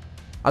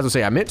 I was going to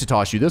say, I meant to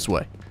toss you this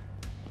way.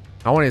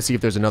 I wanted to see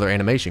if there's another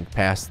animation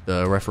past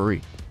the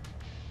referee.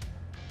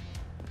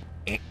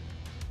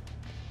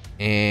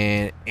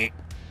 And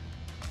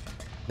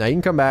now you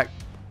can come back.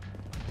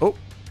 Oh,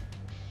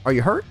 are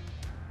you hurt?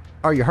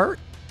 Are you hurt?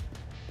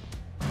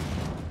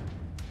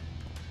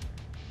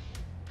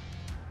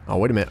 Oh,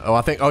 wait a minute. Oh,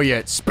 I think, oh yeah,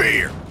 it's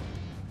spear.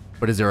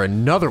 But is there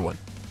another one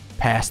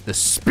past the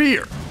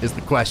spear is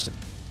the question.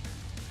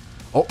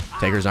 Oh,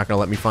 Taker's not going to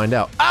let me find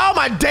out. Oh,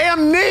 my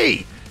damn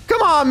knee.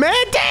 Come on,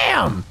 man.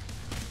 Damn.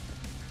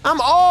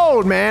 I'm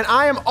old, man.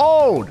 I am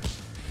old. Get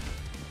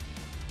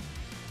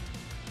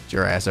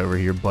your ass over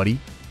here, buddy.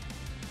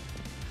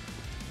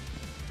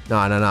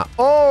 Nah, nah, nah.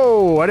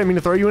 Oh, I didn't mean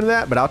to throw you into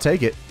that, but I'll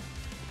take it.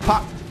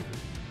 Pop.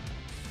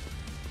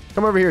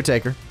 Come over here,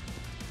 Taker.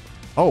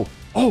 Oh,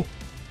 oh.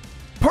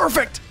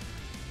 Perfect.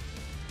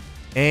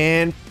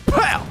 And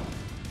pow.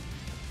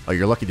 Oh,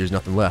 you're lucky there's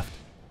nothing left.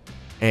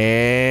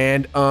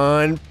 And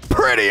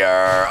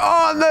unprettier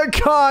on the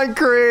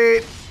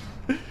concrete.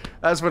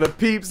 That's for the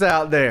peeps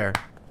out there.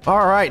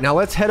 All right, now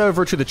let's head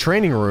over to the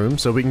training room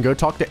so we can go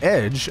talk to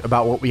Edge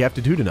about what we have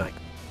to do tonight.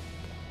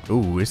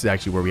 Ooh, this is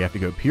actually where we have to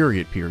go,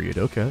 period.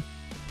 Okay.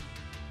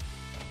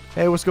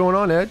 Hey, what's going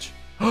on, Edge?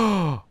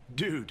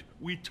 Dude,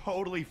 we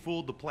totally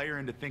fooled the player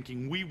into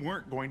thinking we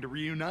weren't going to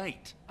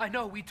reunite. I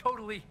know, we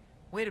totally...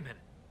 Wait a minute.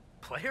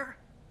 Player?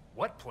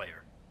 What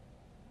player?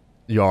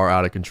 You are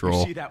out of control.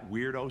 You see that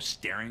weirdo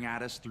staring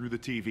at us through the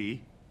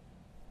TV?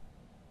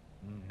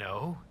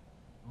 No,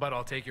 but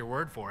I'll take your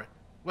word for it.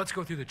 Let's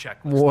go through the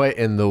checklist. What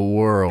in the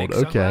world? Big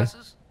okay.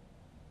 Sunglasses?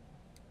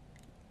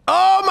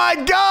 Oh my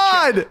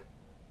God! Check.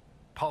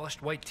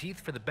 Polished white teeth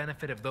for the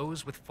benefit of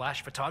those with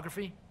flash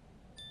photography?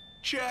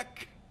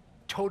 Check.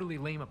 Totally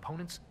lame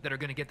opponents that are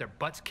gonna get their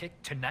butts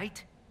kicked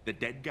tonight? The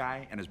dead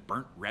guy and his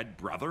burnt red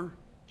brother?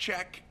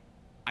 Check.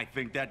 I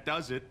think that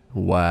does it.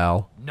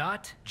 Wow.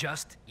 Not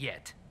just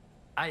yet.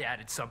 I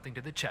added something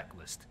to the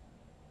checklist.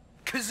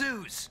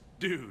 Kazoos!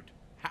 Dude,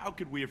 how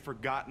could we have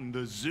forgotten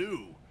the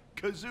zoo?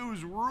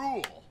 Kazoos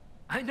rule.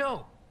 I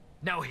know.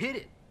 Now hit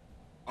it.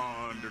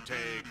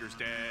 Undertaker's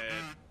dead.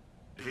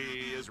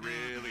 He is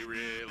really,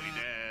 really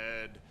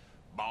dead.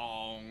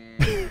 Bong,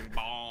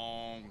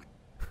 bong.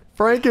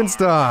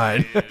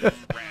 Frankenstein.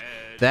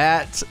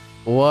 That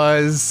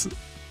was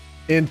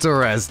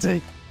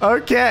interesting.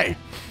 Okay.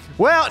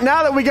 Well,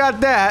 now that we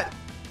got that,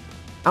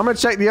 I'm going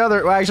to check the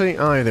other... Well, actually,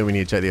 I don't even think we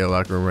need to check the other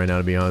locker room right now,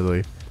 to be honest with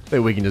you. I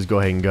think we can just go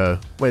ahead and go.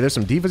 Wait, there's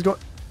some divas going...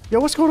 Yo,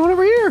 what's going on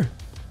over here?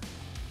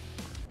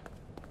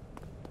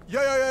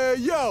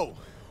 Yo!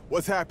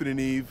 What's happening,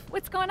 Eve?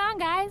 What's going on,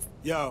 guys?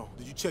 Yo,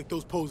 did you check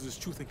those poses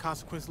Truth and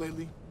Consequence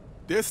lately?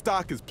 Their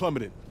stock is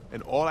plummeting,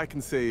 and all I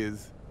can say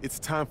is, it's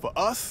time for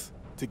us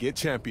to get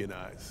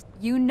championized.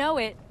 You know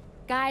it.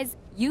 Guys,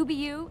 you be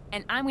you,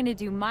 and I'm gonna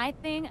do my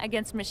thing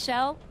against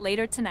Michelle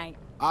later tonight.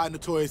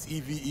 Notorious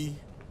EVE.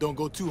 Don't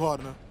go too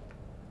hard on her.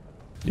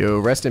 Yo,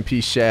 rest in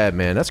peace, Shad,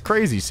 man. That's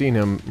crazy seeing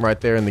him right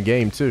there in the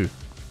game, too.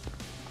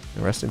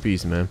 Rest in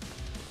peace, man.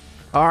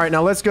 All right,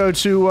 now let's go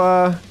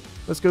do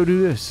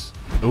this.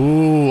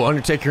 Ooh,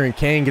 Undertaker and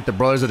Kane get the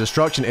Brothers of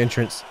Destruction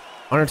entrance.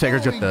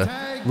 Undertaker's got the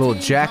little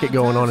jacket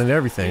going on and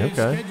everything.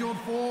 Okay.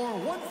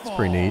 It's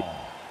pretty neat.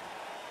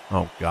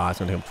 Oh, God. It's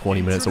going to take him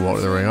 20 minutes to walk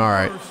to the ring. All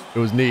right. It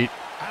was neat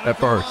at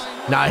first.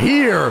 Now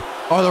here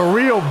are the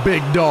real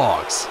big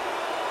dogs.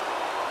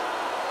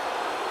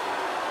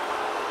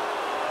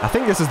 I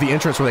think this is the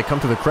entrance where they come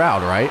to the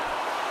crowd, right?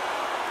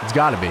 It's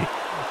got to be.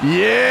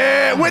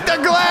 Yeah, with the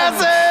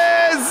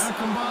glasses!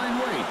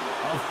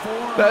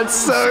 That's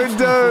so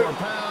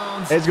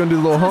dope. Ed's going to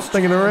do the little hump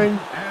thing in the ring.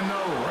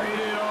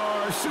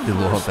 Do the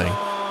little hump thing.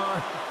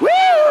 Woo!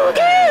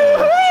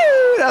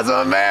 That's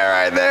my man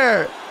right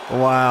there.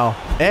 Wow.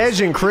 Edge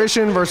and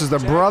Christian versus the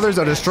Brothers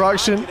of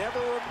Destruction.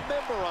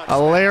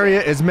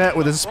 Lariat is met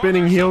with a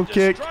spinning heel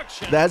kick.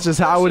 That's just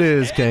how it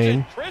is,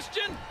 Kane.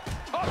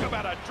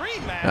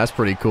 That's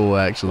pretty cool,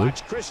 actually.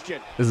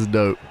 This is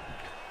dope.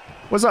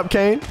 What's up,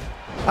 Kane?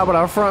 How about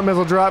our front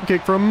missile drop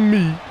kick from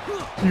me,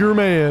 your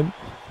man?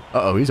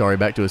 Uh-oh, he's already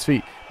back to his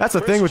feet. That's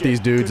the thing with these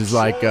dudes is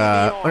like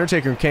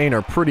Undertaker and Kane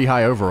are pretty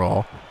high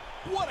overall.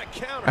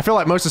 I feel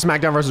like most of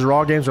SmackDown vs.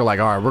 Raw games are like,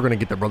 all right, we're going to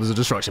get the Brothers of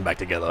Destruction back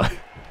together.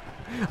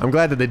 I'm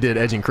glad that they did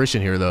Edge and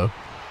Christian here, though.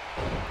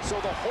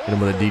 Hit him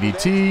with a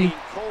DDT.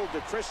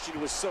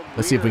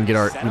 Let's see if we can get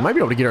our... We might be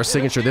able to get our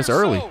signature this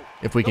early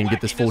if we can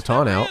get this full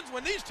taunt out.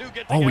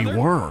 Oh, we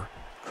were.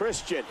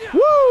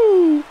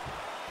 Woo!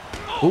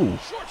 Ooh.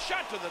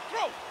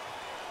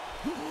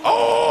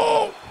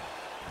 Oh!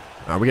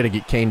 All right, we got to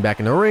get Kane back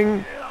in the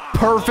ring.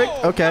 Perfect.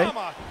 Okay.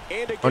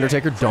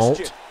 Undertaker,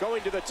 don't.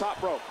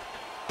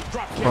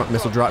 Front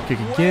missile drop kick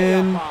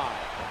again.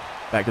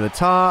 Back to the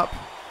top.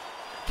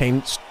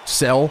 Kane,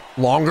 sell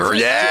longer.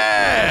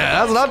 Yeah!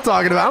 That's what I'm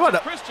talking about. I'm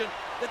about to...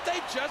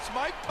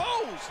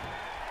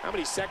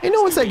 Ain't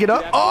no one say get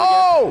up.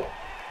 Oh!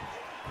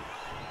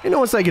 Ain't no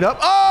one say get up.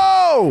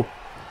 Oh!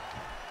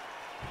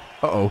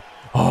 Uh-oh.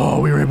 Oh,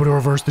 we were able to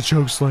reverse the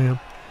choke slam.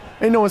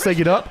 Ain't no one say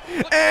get up.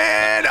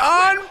 And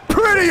on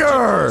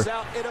prettier!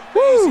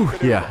 Woo!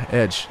 Yeah,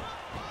 Edge.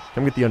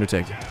 Come get the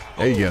Undertaker.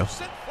 There you go.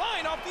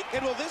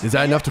 Is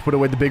that enough to put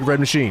away the big red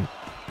machine?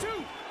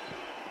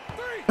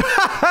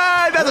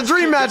 That's a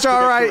dream match,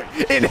 all right.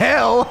 In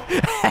hell,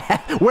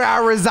 where I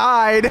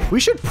reside. We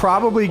should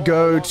probably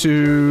go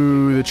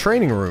to the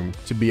training room,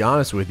 to be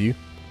honest with you.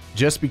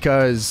 Just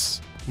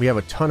because we have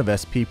a ton of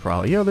SP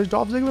probably. Yo, there's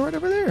Dolph Ziggler right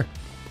over there.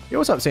 Yo,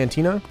 what's up,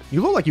 Santino?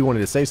 You look like you wanted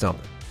to say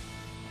something.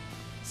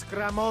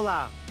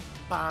 Scramola,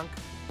 bonk.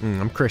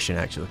 I'm Christian,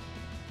 actually.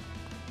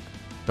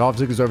 Dolph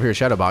Ziggler's over here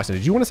shadowboxing.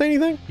 Did you want to say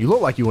anything? You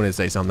look like you wanted to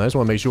say something. I just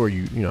want to make sure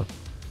you know,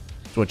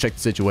 just want to check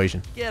the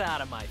situation. Get out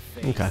of my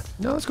face. Okay.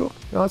 No, that's cool.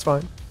 No, that's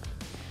fine.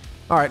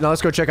 All right, now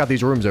let's go check out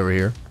these rooms over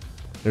here.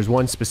 There's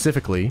one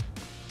specifically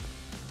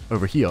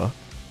over here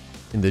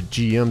in the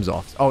GM's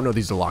office. Oh, no,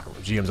 these are the locker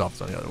rooms. GM's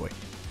office on the other way.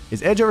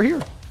 Is Edge over here?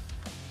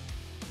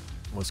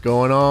 What's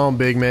going on,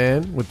 big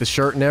man? With the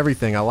shirt and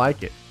everything. I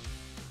like it.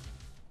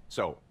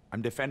 So,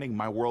 I'm defending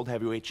my World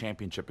Heavyweight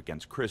Championship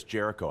against Chris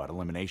Jericho at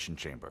Elimination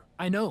Chamber.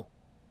 I know.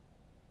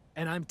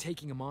 And I'm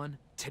taking him on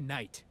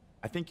tonight.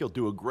 I think you'll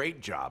do a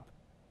great job,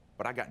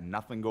 but I got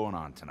nothing going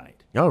on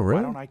tonight. Oh,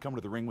 really? Why don't I come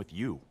to the ring with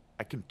you?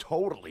 I can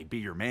totally be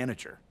your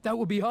manager. That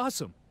would be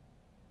awesome.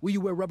 Will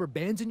you wear rubber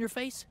bands in your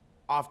face?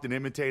 Often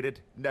imitated,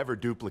 never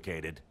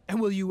duplicated.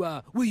 And will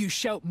you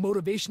shout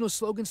motivational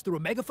slogans through a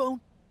megaphone?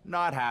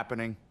 Not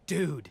happening.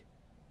 Dude.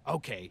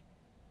 Okay.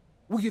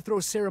 Will you throw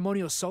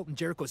ceremonial salt in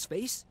Jericho's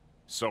face?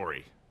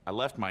 Sorry. I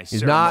left my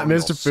He's not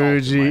Mr.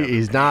 Fuji.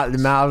 He's not the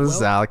mouth of the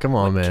South. Come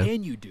on, man. What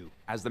can you do?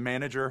 As the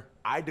manager,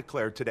 I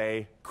declare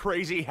today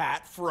Crazy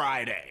Hat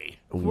Friday.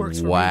 Works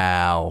for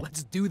wow. me.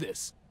 Let's do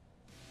this.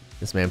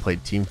 This man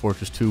played Team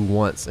Fortress 2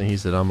 once, and he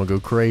said, I'm going to go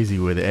crazy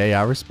with it. Hey,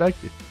 I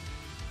respect it.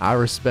 I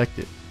respect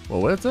it.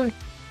 Well, what did it say?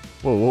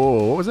 Whoa, whoa,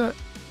 whoa, what was that?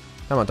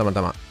 Time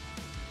out.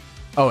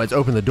 Oh, it's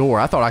open the door.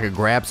 I thought I could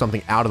grab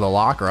something out of the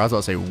locker. I was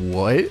about to say,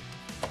 what?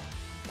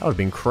 That would have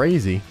been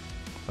crazy.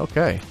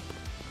 Okay.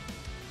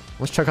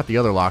 Let's check out the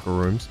other locker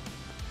rooms.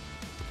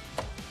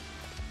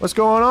 What's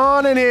going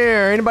on in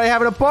here? Anybody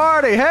having a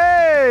party?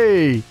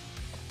 Hey!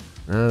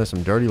 There's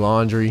some dirty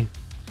laundry.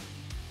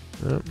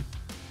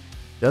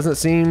 Doesn't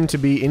seem to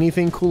be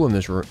anything cool in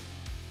this room.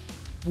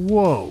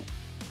 Whoa.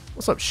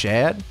 What's up,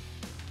 Shad?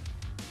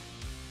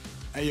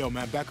 Hey, yo,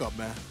 man, back up,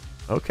 man.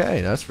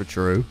 Okay, that's for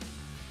true.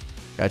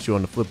 Got you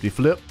on the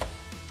flippity-flip.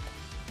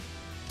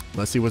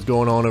 Let's see what's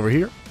going on over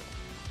here.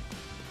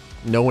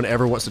 No one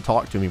ever wants to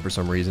talk to me for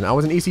some reason. I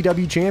was an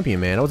ECW champion,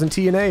 man. I was in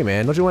TNA,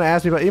 man. Don't you want to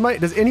ask me about... Anybody,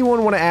 does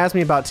anyone want to ask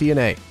me about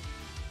TNA?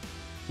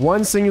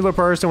 One singular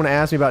person want to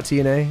ask me about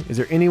TNA? Is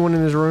there anyone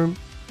in this room?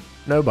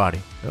 Nobody.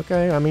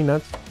 Okay, I mean,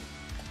 that's...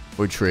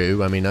 for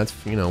true. I mean, that's,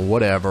 you know,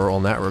 whatever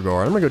on that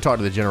regard. I'm going to go talk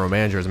to the general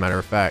manager, as a matter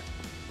of fact.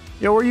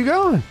 Yo, where are you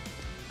going?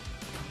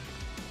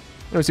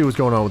 Let me see what's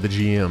going on with the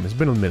GM. It's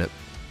been a minute.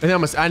 And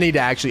I need to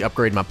actually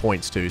upgrade my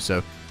points, too,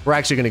 so... We're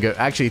actually going to go...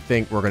 actually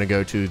think we're going to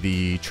go to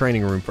the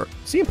training room for...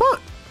 CM Punk!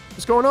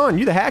 What's going on?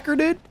 You the hacker,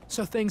 dude?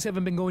 So things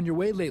haven't been going your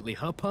way lately,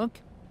 huh,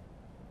 Punk?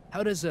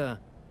 How does a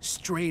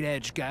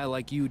straight-edge guy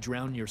like you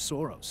drown your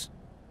sorrows?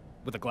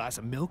 With a glass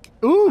of milk?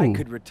 Ooh. I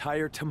could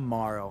retire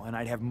tomorrow, and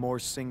I'd have more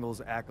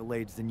singles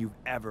accolades than you've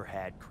ever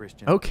had,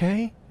 Christian.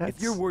 Okay.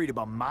 If you're worried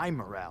about my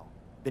morale,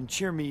 then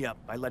cheer me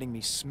up by letting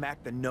me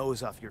smack the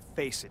nose off your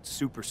face at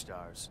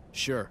Superstars.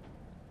 Sure.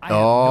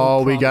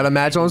 Oh, we got a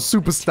match on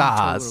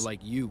Superstars. Like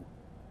you,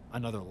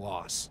 another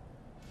loss.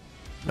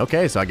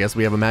 Okay, so I guess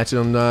we have a match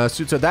on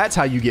so that's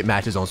how you get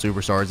matches on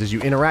Superstars, is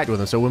you interact with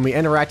them. So when we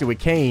interacted with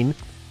Kane,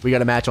 we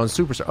got a match on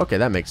Superstar. Okay,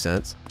 that makes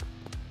sense.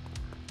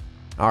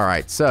 All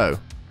right, so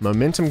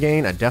momentum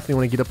gain. I definitely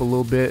want to get up a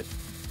little bit.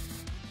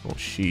 Oh,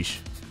 sheesh.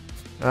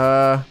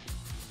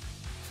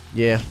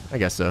 Yeah, I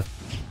guess so.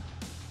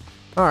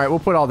 All right, we'll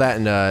put all that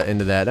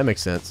into that. That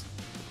makes sense.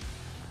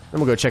 Then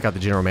we'll go check out the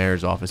general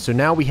manager's office. So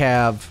now we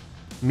have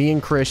me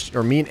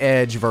and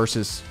Edge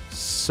versus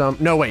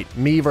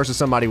me versus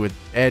somebody with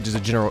Edge as a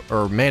general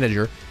or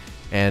manager,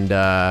 and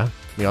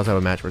we also have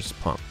a match versus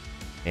Punk.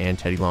 And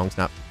Teddy Long's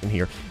not in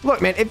here.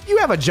 Look, man, if you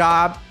have a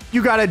job,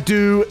 you gotta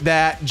do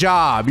that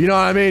job. You know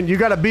what I mean? You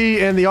gotta be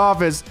in the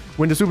office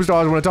when the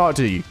superstars want to talk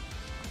to you.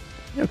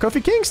 You know,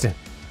 Kofi Kingston.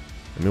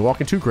 I mean,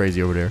 walking too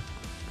crazy over there.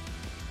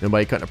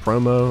 Nobody cutting a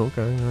promo.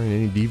 Okay, all right,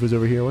 any divas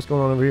over here? What's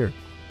going on over here?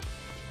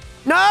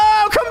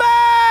 No, come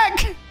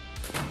back!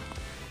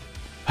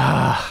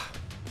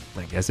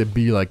 I guess it'd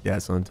be like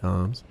that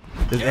sometimes.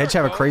 Does Edge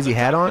have a crazy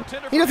hat on?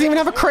 He doesn't even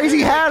have a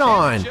crazy hat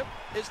on.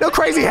 No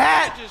crazy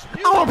hat. I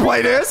don't want to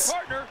play this.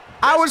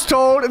 I was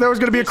told there was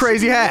going to be a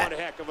crazy hat,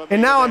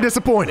 and now I'm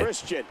disappointed.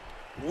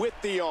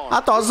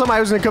 I thought somebody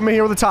was going to come in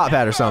here with a top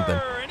hat or something.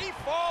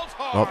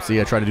 Oh, see,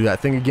 I tried to do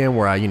that thing again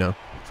where I,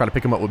 try to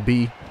pick him up with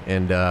B,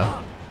 and,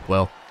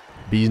 well,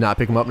 B's not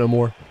picking him up no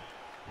more.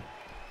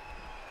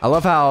 I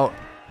love how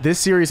this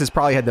series has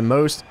probably had the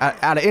most,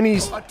 out of any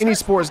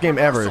sports game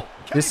ever,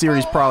 this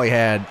series probably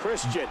had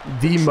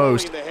the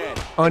most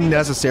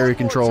unnecessary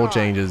control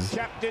changes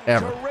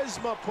ever.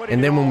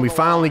 And then when we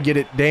finally get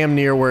it damn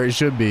near where it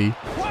should be,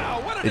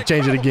 it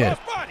changed it again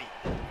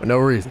for no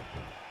reason.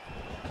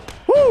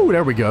 Woo,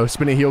 there we go.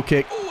 Spinning heel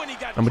kick.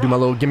 I'm going to do my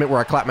little gimmick where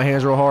I clap my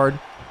hands real hard.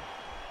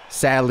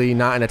 Sadly,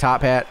 not in a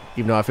top hat,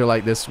 even though I feel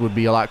like this would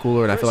be a lot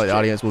cooler, and I feel like the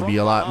audience would be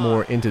a lot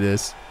more into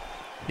this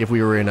if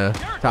we were in a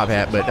top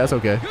hat, but that's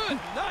okay.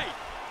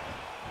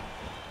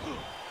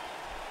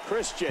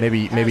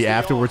 Maybe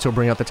afterwards he'll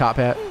bring out the top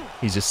hat.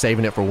 He's just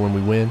saving it for when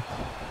we win.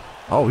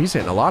 Oh, he's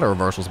hitting a lot of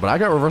reversals, but I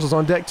got reversals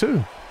on deck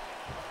too.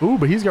 Ooh,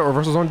 but he's got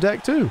reversals on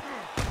deck too.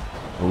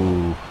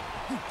 Ooh.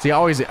 See,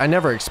 I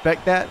never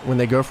expect that when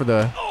they go for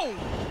the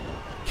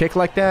kick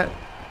like that.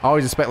 I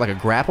always expect like a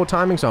grapple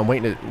timing, so I'm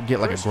waiting to get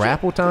like a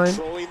grapple time,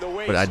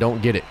 but I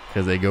don't get it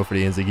because they go for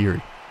the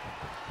enziguri.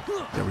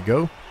 There we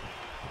go.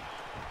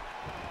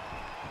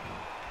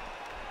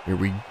 Here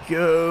we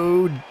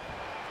go.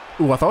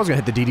 Ooh, I thought I was going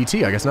to hit the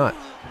DDT. I guess not.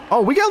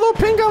 Oh, we got a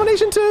little pin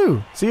combination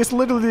too. See, it's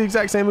literally the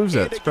exact same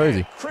moveset. It's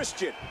crazy.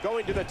 Christian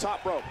going to the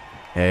top rope.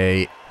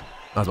 Hey,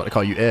 I was about to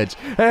call you Edge.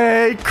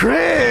 Hey,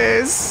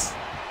 Chris.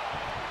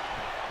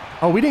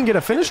 Oh, we didn't get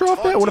a finisher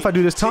off that? What if I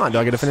do this taunt? Do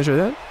I get a finisher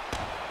then?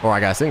 Or I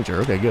got a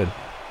signature. Okay, good.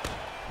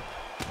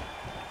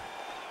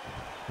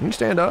 You can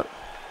stand up.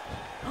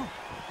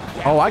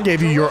 Oh, I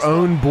gave you your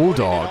own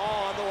bulldog.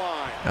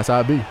 That's how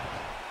it be.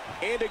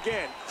 And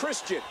again,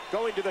 Christian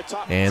going to the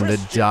top. And the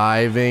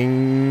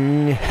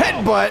diving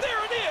headbutt.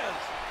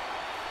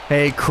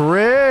 Hey,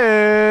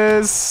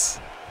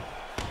 Chris.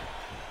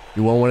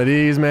 You want one of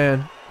these,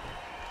 man?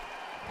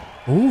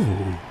 Ooh.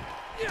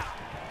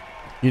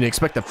 You didn't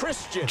expect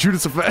the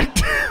Judas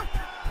effect.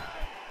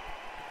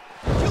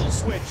 Kill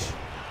switch.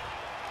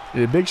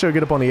 Did Big Show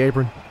get up on the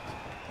apron?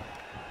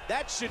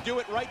 That should do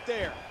it right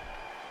there.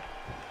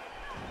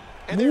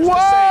 And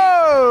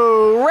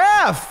whoa!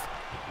 Ref!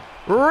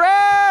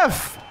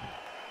 Ref!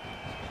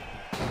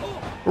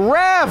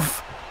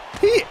 Ref!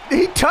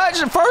 He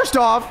touched it first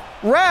off.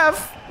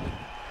 Ref!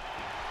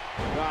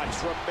 God,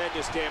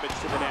 tremendous damage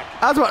to the neck.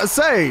 I was about to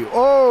say,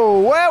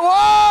 oh,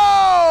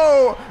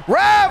 whoa!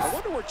 Ref!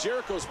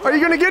 Are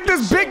you gonna get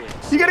this big?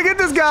 You gotta get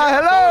this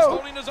guy.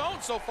 Hello!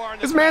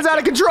 This man's out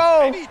of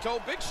control.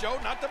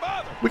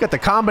 We got the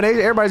combination.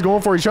 Everybody's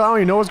going for each other. I don't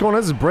even know what's going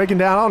on. This is breaking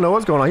down. I don't know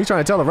what's going on. He's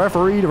trying to tell the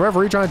referee. The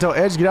referee trying to tell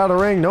Edge to get out of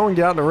the ring. No one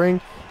get out of the ring.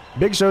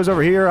 Big Show's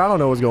over here. I don't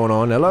know what's going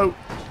on. Hello?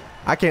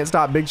 I can't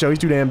stop Big Show. He's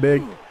too damn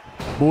big.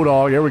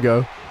 Bulldog. Here we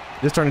go.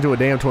 This turned into a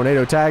damn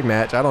tornado tag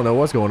match. I don't know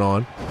what's going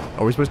on.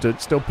 Are we supposed to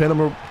still pin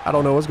him? Or I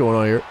don't know what's going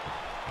on here.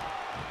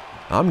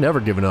 I'm never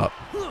giving up.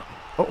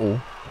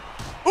 Uh-oh.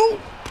 Ooh.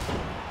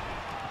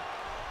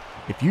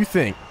 If you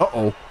think,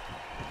 uh-oh.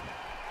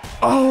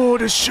 Oh,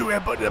 the shoe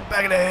headbutt to the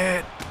back of the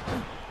head.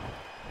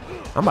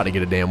 I'm about to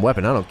get a damn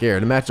weapon. I don't care.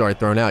 The match is already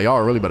thrown out. Y'all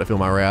are really about to feel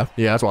my wrath.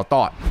 Yeah, that's what I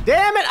thought.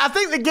 Damn it. I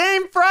think the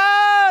game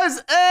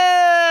froze.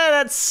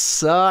 That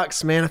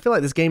sucks, man. I feel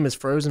like this game is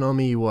frozen on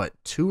me, what,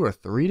 2 or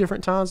 3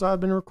 different times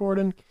I've been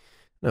recording?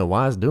 No,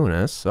 why is it doing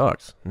that? That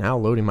sucks. Now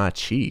loading my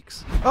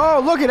cheeks.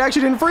 Oh, look, it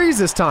actually didn't freeze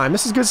this time.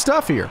 This is good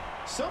stuff here.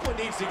 Someone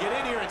needs to get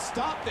in here and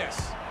stop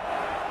this.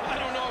 I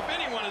don't know if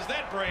anyone is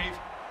that brave.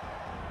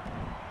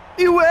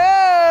 You will.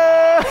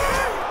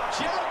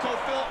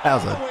 That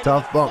was a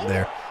tough bump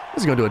there.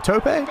 This is going to do a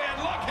tope. Bad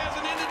luck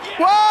hasn't ended yet.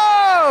 Whoa!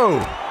 Oh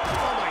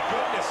my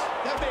goodness.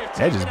 That may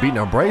have Edge is beating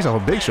our brakes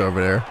off a Big Show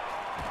over there.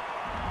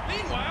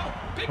 Meanwhile,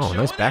 Big Oh, Show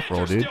nice and back Edge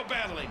roll, are dude. still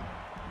battling.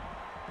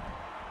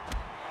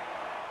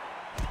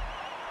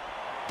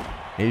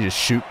 He just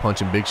shoot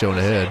punching Big Show in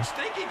the head.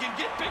 Think he can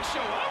get Big Show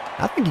up?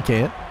 I think he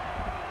can.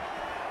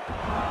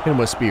 Hit him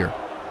with a spear.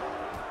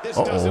 This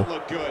doesn't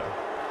look good.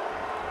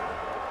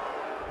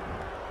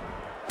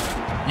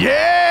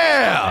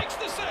 Yeah! Makes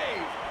the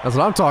save. That's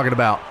what I'm talking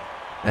about.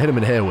 I hit him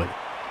in the head with it.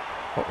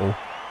 Uh-oh.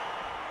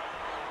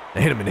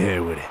 I hit him in the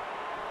head with it.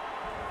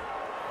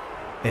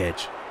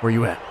 Edge, where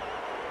you at?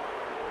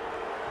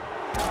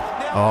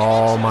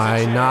 Oh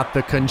my, not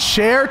the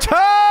concerto!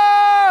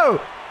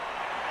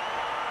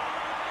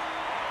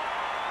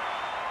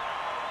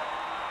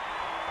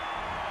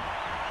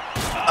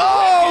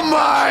 Oh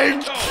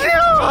my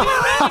God!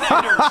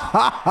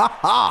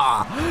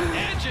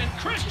 Edge and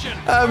Christian.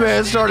 That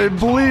man started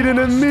bleeding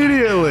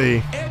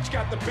immediately. Edge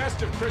got the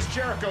best of Chris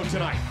Jericho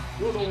tonight.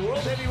 Will the World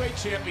Heavyweight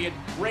Champion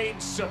reign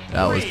supreme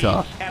That was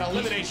tough. at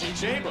Elimination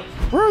Chamber?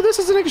 Bro, this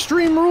is an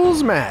Extreme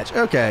Rules match.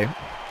 Okay.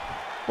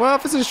 Well,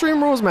 if it's an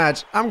Extreme Rules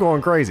match, I'm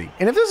going crazy.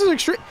 And if this is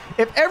extreme,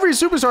 if every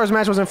Superstars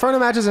match was in front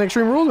of matches and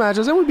Extreme Rules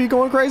matches, then we'd be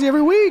going crazy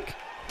every week.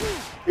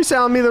 You're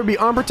telling me there'd be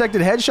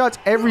unprotected headshots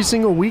every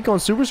single week on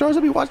Superstars?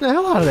 I'd be watching the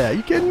hell out of that.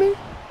 You kidding me?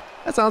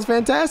 That sounds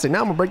fantastic. Now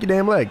I'm gonna break your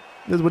damn leg.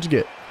 This is what you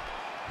get.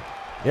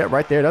 Yeah,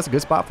 right there. That's a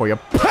good spot for you.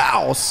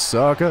 Pow,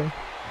 sucker.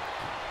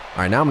 All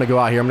right, now I'm gonna go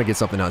out here. I'm gonna get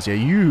something else. Yeah,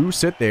 you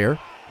sit there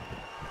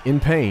in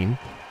pain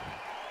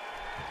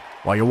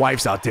while your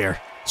wife's out there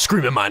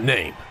screaming my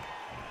name.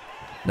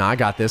 Nah, I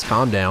got this.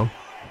 Calm down.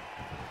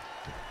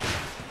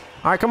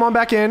 All right, come on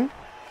back in.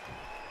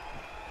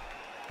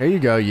 There you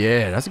go.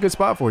 Yeah, that's a good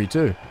spot for you,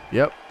 too.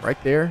 Yep,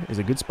 right there is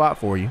a good spot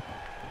for you.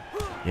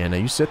 Yeah, now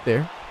you sit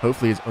there.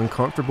 Hopefully as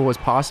uncomfortable as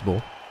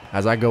possible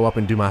as I go up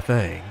and do my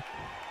thing.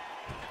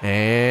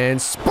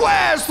 And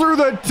splash through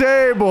the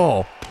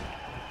table.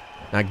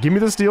 Now give me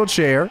the steel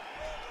chair,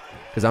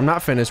 because I'm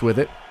not finished with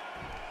it.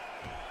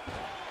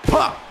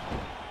 Pop!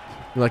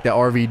 You like that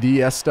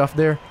RVDS stuff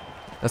there?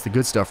 That's the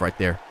good stuff right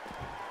there.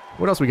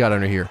 What else we got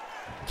under here?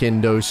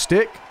 Kendo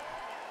stick.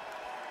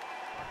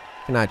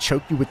 Can I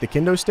choke you with the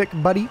kendo stick,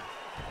 buddy?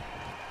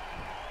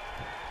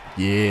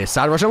 Yeah,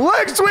 side Russian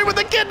leg sweep with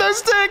the kendo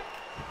stick.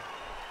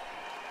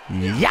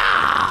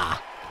 Yeah!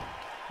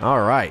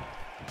 All right.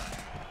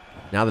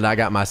 Now that I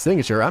got my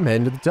signature, I'm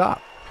heading to the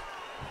top.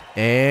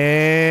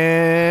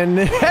 And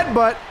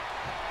headbutt.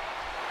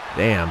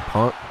 Damn,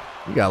 punk.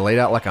 You got laid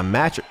out like a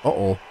match.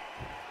 Uh-oh.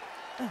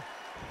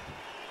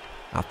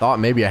 I thought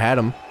maybe I had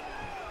him.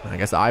 I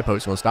guess the eye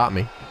poke's gonna stop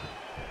me.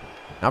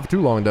 Not for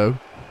too long, though.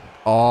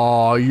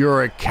 Oh,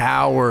 you're a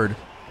coward.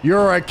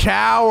 You're a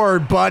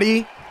coward,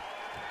 buddy.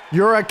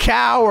 You're a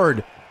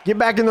coward. Get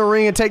back in the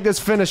ring and take this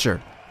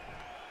finisher.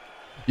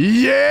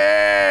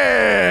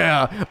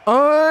 Yeah!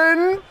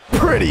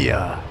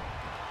 Unprettier.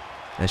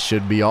 That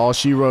should be all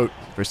she wrote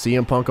for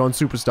CM Punk on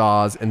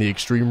Superstars and the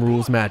Extreme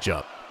Rules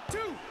matchup.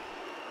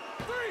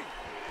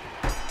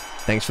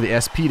 Thanks for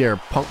the SP there,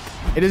 Punk.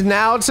 It is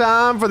now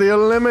time for the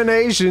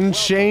Elimination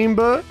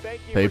Chamber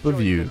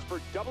pay-per-view.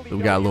 So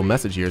we got a little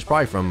message here. It's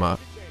probably from,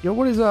 yo,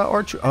 what is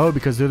R-Truth? Oh,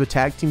 because they're the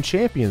tag team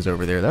champions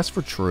over there. That's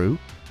for true.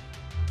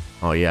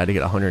 Oh, yeah, I did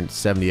get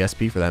 170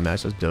 SP for that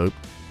match. That's dope.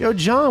 Yo,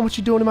 John, what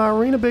you doing in my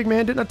arena, big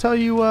man? Didn't I tell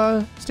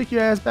you, stick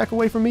your ass back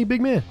away from me,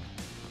 big man?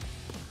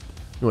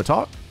 You want to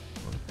talk?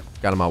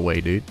 Got in my way,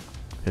 dude.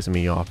 Pissing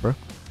me off, bro.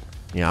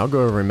 Yeah, I'll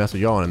go over and mess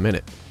with y'all in a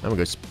minute. I'm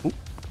gonna go. Oop,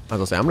 I was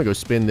gonna say I'm gonna go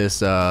spin this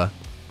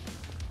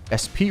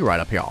SP right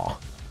up here.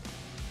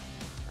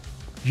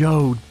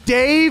 Yo,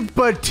 Dave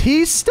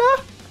Batista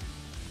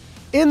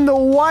in the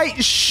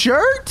white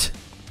shirt?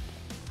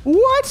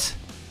 What?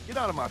 Get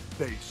out of my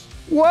face.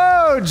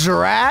 Whoa,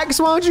 Drax,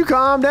 why don't you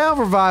calm down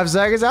for 5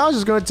 seconds? I was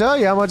just gonna tell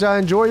you how much I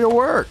enjoy your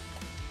work.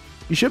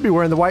 You should be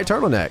wearing the white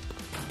turtleneck.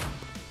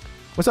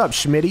 What's up,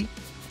 Schmitty?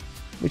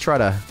 Let me try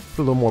to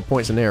put a little more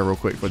points in there real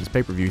quick for this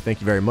pay-per-view. Thank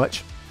you very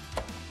much.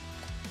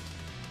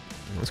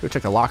 Let's go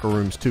check the locker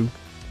rooms, too.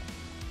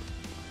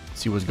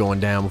 See what's going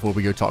down before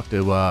we go talk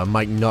to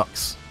Mike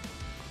Nux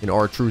and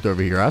R-Truth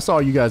over here. I saw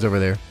you guys over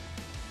there.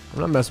 I'm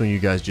not messing with you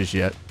guys just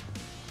yet.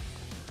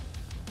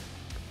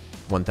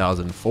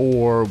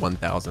 1004,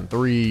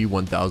 1003,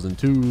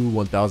 1002,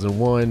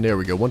 1001. There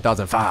we go.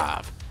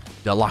 1005.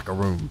 The locker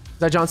room. Is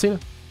that John Cena?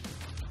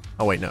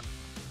 Oh, wait, no.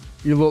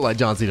 You look like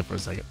John Cena for a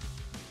second.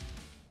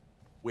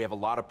 We have a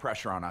lot of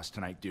pressure on us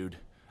tonight, dude.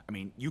 I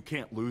mean, you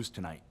can't lose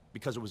tonight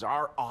because it was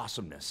our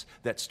awesomeness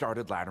that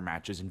started ladder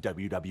matches in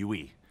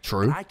WWE.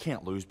 True. And I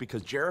can't lose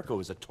because Jericho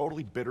is a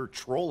totally bitter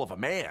troll of a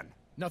man.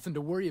 Nothing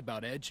to worry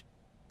about, Edge.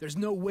 There's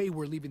no way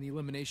we're leaving the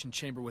Elimination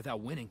Chamber without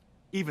winning.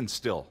 Even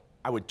still,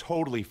 I would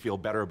totally feel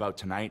better about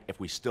tonight if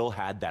we still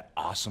had that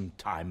awesome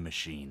time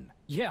machine.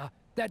 Yeah,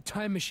 that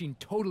time machine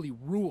totally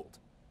ruled.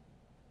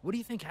 What do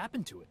you think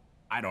happened to it?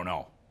 I don't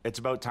know. It's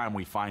about time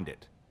we find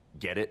it.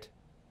 Get it?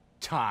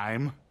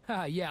 Time.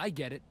 Yeah, I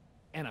get it.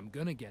 And I'm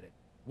gonna get it.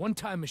 One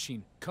time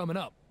machine coming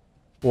up.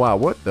 Wow,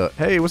 what the?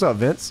 Hey, what's up,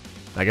 Vince?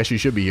 I guess you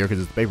should be here because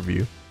it's the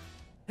pay-per-view.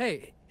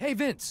 Hey,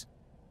 Vince.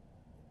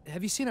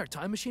 Have you seen our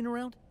time machine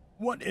around?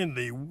 What in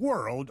the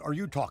world are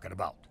you talking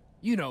about?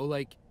 You know,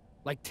 like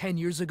 10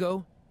 years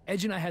ago,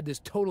 Edge and I had this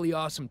totally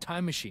awesome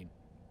time machine.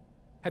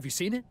 Have you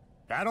seen it?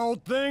 That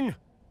old thing?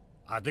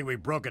 I think we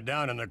broke it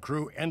down and the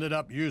crew ended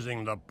up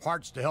using the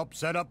parts to help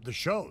set up the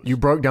shows. You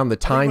broke down the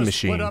time it was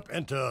machine. Split up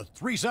into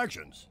 3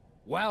 sections.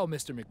 Wow,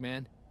 Mr.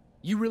 McMahon.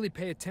 You really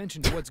pay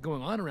attention to what's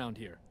going on around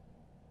here.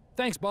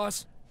 Thanks,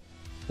 boss.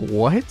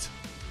 What?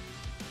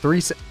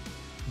 The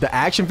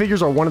action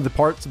figures are one of the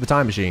parts of the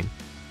time machine.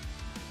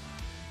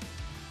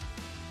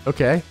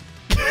 Okay.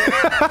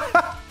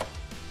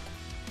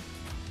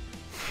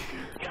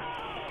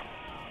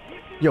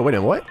 Yo, wait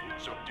a minute, what?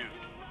 So, dude,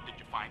 did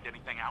you find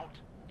anything out?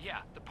 Yeah,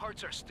 the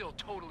parts are still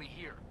totally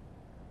here.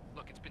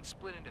 Look, it's been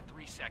split into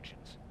 3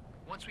 sections.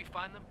 Once we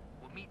find them,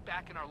 we'll meet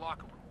back in our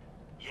locker room.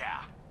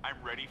 Yeah,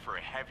 I'm ready for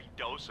a heavy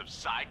dose of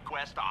side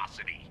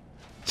questosity.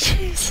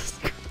 Jesus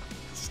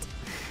Christ.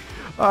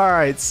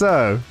 Alright,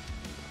 so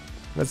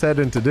let's head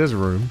into this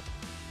room.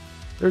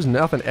 There's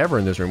nothing ever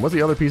in this room. What's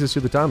the other pieces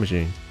to the time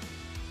machine?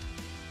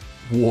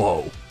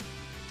 Whoa.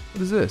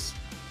 What is this?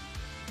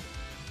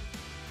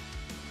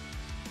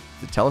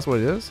 Does it tell us what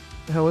it is?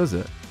 What the hell is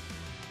it?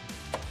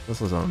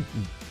 This was on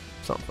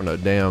something from the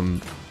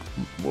damn...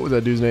 What was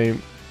that dude's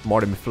name?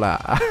 Marty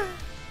McFly.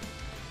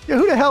 Yeah,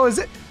 who the hell is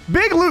it?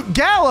 Big Luke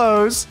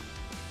Gallows!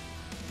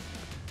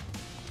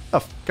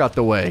 Oh, got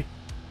the way.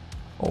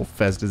 Old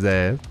Festus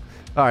ass.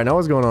 Alright, now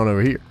what's going on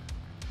over here?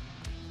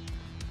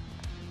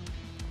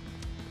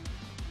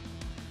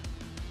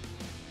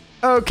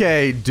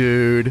 Okay,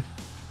 dude.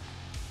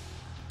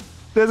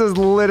 This is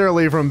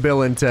literally from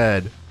Bill and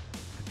Ted.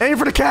 Aim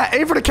for the cat!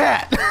 Aim for the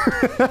cat!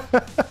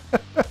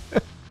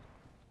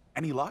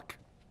 Any luck?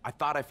 I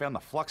thought I found the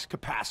flux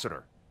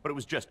capacitor, but it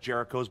was just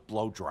Jericho's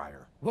blow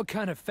dryer. What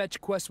kind of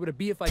fetch quest would it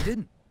be if I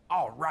didn't?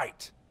 All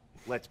right.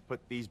 Let's put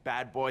these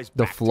bad boys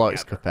The back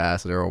flux together.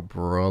 capacitor, oh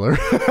brother.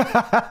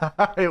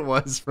 It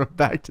was from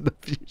Back to the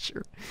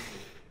Future.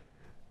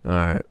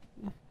 Alright.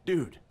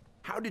 Dude,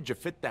 how did you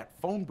fit that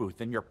phone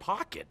booth in your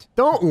pocket?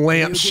 Don't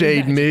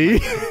lampshade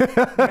me.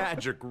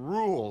 Magic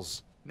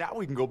rules. Now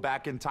we can go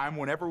back in time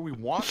whenever we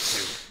want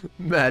to.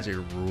 Magic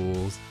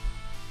rules.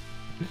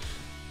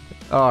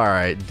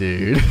 Alright,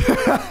 dude.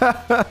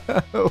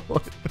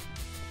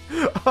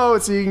 Oh,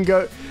 so you can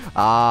go...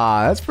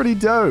 Ah, that's pretty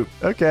dope.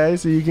 Okay,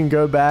 so you can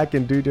go back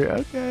and do...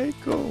 Okay,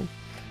 cool.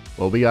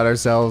 Well, we got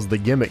ourselves the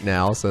gimmick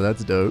now, so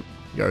that's dope.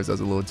 We got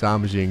ourselves a little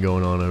time machine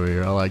going on over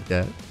here. I like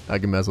that. I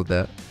can mess with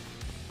that.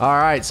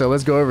 Alright, so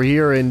let's go over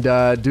here and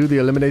do the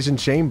Elimination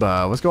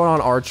Chamber. What's going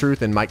on,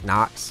 R-Truth and Mike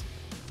Knox?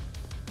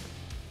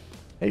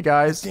 Hey,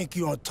 guys. You think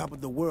you're on top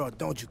of the world,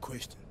 don't you,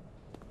 Christian?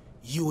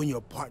 You and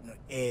your partner,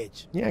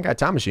 Edge. Yeah, I got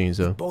time machines,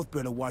 though. You both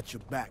better watch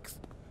your backs,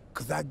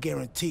 because I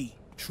guarantee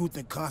Truth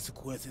and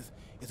Consequences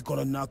is going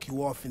to knock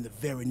you off in the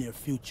very near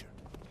future.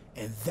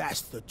 And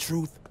that's the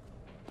truth,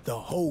 the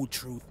whole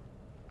truth,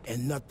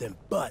 and nothing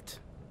but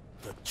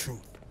the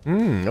truth.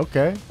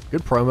 Okay.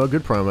 Good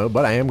promo,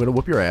 but I am going to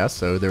whoop your ass,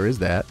 so there is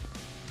that.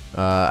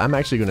 I'm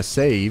actually going to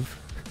save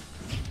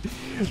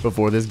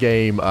before this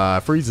game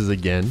freezes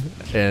again,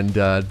 and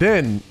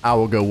then I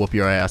will go whoop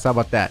your ass. How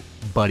about that,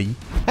 buddy?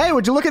 Hey,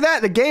 would you look at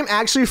that? The game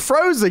actually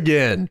froze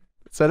again.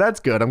 So that's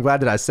good. I'm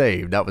glad that I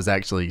saved. That was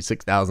actually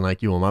 6,000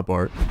 IQ on my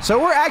part.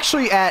 So we're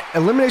actually at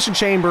Elimination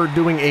Chamber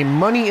doing a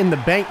Money in the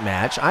Bank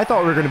match. I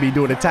thought we were going to be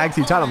doing a tag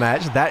team title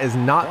match. That is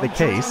not the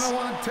case.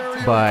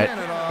 But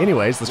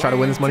anyways, let's try to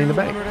win this Money in the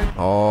Bank.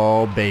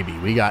 Oh, baby.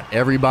 We got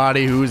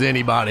everybody who's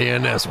anybody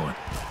in this one.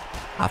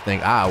 I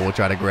think I will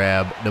try to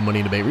grab the Money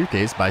in the Bank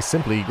briefcase by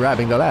simply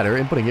grabbing the ladder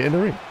and putting it in the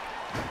ring.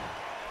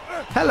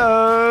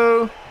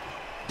 Hello.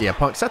 Yeah,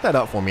 Punk, set that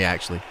up for me,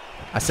 actually.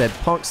 I said,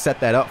 Punk, set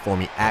that up for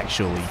me,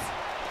 actually.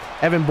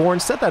 Evan Bourne,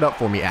 set that up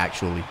for me,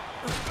 actually.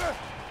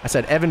 I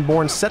said, Evan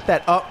Bourne, set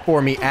that up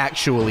for me,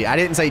 actually. I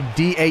didn't say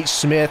D.H.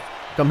 Smith,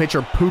 come hit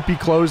your poopy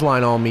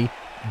clothesline on me,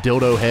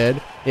 dildo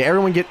head. Yeah,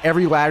 everyone get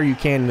every ladder you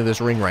can into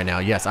this ring right now.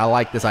 Yes, I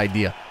like this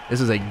idea.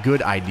 This is a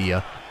good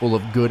idea, full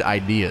of good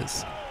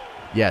ideas.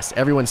 Yes,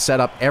 everyone set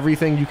up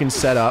everything you can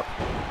set up,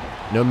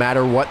 no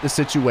matter what the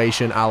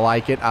situation. I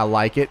like it. I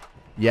like it.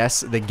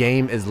 Yes, the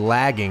game is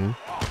lagging.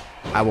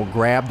 I will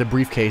grab the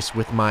briefcase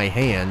with my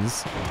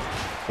hands,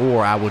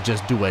 or I will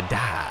just do a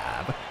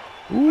dive.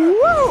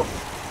 Woo!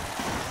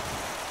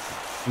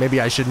 Maybe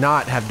I should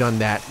not have done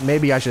that.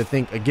 Maybe I should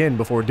think again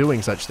before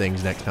doing such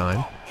things next time.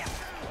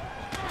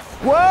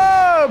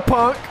 Whoa,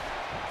 Punk!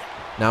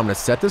 Now I'm going to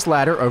set this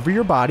ladder over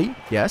your body.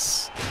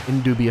 Yes,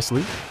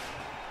 indubiously.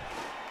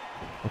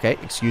 Okay,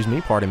 excuse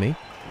me, pardon me.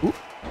 Oop.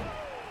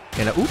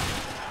 And a oop.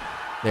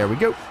 There we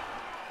go.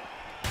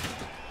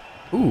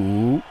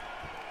 Ooh.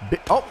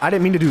 Oh, I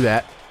didn't mean to do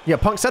that. Yeah,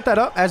 Punk, set that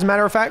up. As a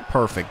matter of fact,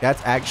 perfect.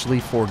 That's actually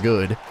for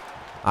good.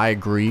 I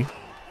agree.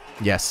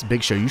 Yes,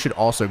 Big Show, you should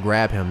also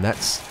grab him.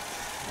 That's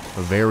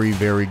a very,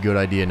 very good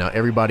idea. Now,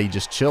 everybody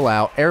just chill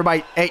out.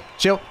 Everybody, hey,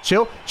 chill,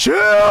 chill, chill!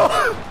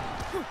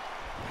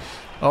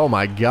 Oh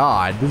my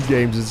God, this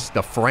game just,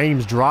 the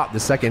frames drop the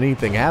second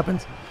anything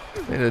happens.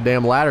 And the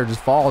damn ladder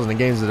just falls and the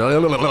game's...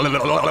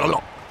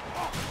 Hello?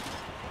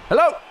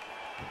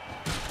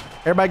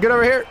 Everybody good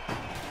over here?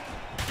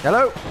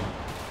 Hello?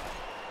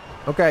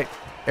 Okay.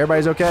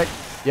 Everybody's okay?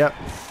 Yep.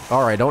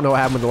 All right. Don't know what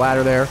happened with the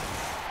ladder there.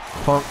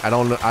 Punk, I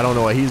don't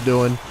know what he's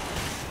doing.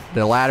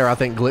 The ladder, I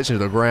think, glitched into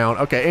the ground.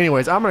 Okay,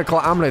 anyways, okay,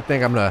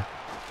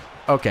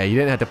 you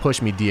didn't have to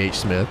push me, D.H.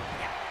 Smith.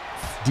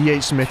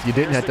 D.H. Smith, you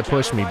didn't have to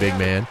push me, big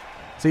man.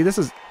 See, this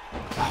is...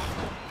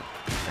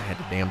 I had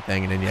the damn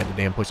thing, and then you had to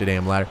damn push the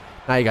damn ladder.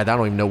 Now you got... I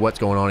don't even know what's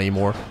going on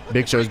anymore.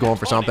 Big Show's going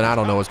for something. I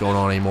don't know what's going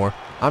on anymore.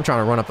 I'm trying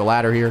to run up the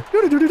ladder here.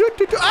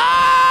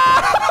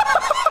 Ah!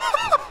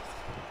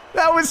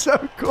 That was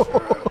so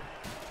cool.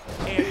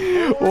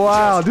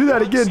 Wow, do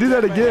that again. Do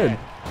that again.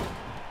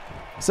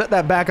 Set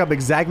that back up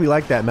exactly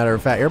like that, matter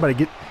of fact.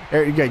 Everybody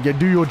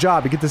do your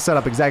job to get this set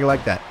up exactly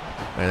like that.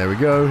 All right, there we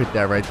go. Hit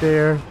that right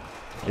there.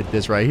 Hit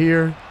this right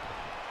here.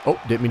 Oh,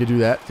 didn't mean to do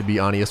that, to be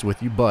honest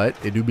with you, but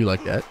it do be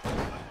like that.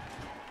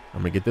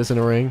 I'm going to get this in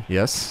the ring.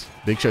 Yes.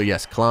 Big Show,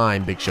 yes.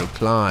 Climb, Big Show,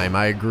 climb.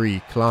 I agree.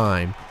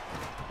 Climb.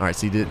 All right,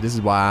 see, this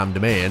is why I'm the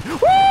man. Woo!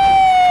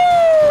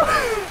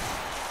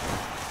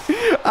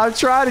 I'm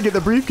trying to get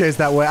the briefcase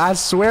that way. I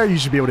swear you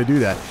should be able to do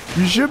that.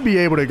 You should be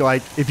able to,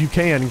 like, if you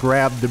can,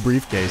 grab the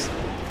briefcase.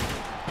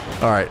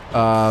 All right,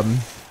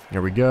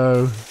 here we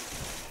go.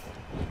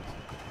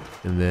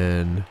 And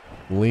then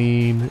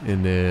lean,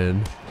 and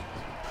then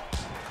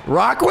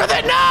rock with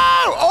it. No!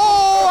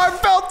 Oh, I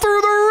fell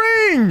through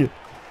the ring.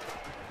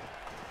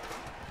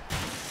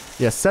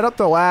 Yeah, set up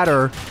the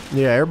ladder.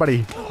 Yeah,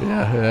 everybody.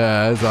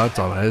 Yeah,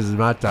 this is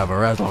my type of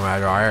wrestling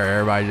match right here.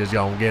 Everybody just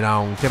gonna get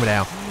on, Tim it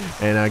down.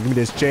 And give me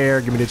this chair.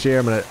 Give me the chair.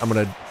 I'm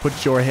gonna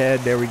put your head.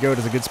 There we go.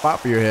 There's a good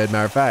spot for your head.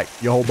 Matter of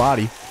fact, your whole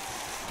body.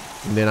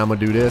 And then I'm gonna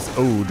do this.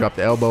 Oh, drop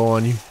the elbow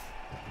on you.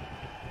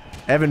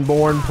 Evan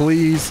Bourne,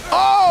 please.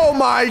 Oh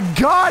my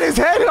God! His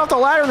head hit off the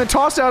ladder and then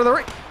tossed it out of the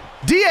ring.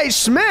 D.H.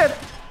 Smith,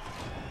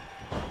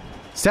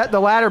 set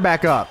the ladder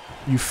back up.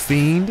 You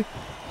fiend.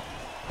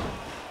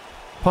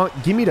 Punk,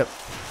 give me the...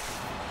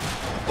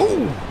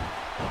 Ooh!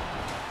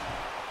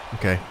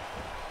 Okay.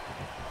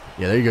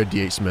 Yeah, there you go,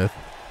 D.H. Smith.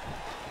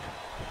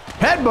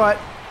 Headbutt!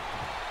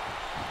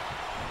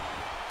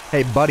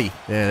 Hey, buddy.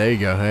 Yeah, there you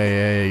go.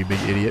 Hey, you big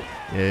idiot.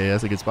 Yeah,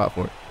 that's a good spot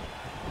for it.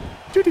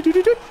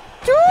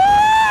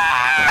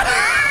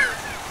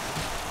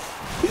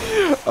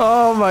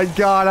 Oh my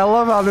God, I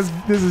love how this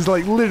is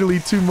like literally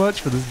too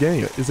much for this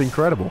game. It's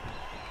incredible.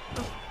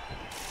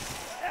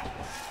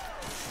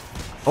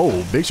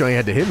 Oh, Big Show ain't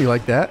had to hit me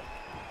like that.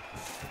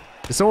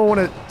 Does someone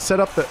want to set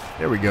up the...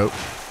 There we go.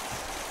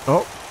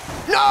 Oh.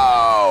 No!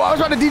 I was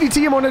trying to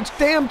DDT him on a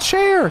damn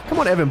chair. Come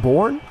on, Evan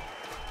Bourne.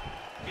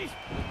 All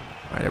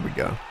right, there we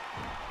go.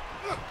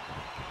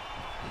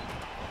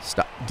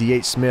 Stop.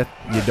 D.H. Smith,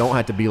 you don't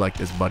have to be like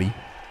this, buddy.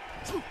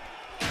 There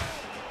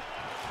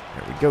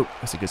we go.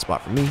 That's a good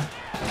spot for me. I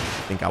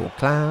think I will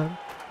climb.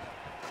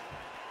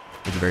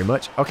 Thank you very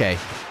much. Okay.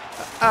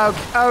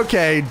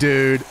 Okay,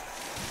 dude.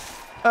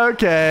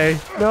 Okay.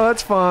 No,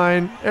 that's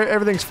fine.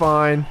 Everything's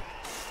fine.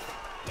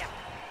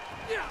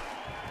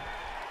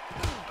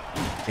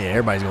 Yeah,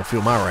 everybody's gonna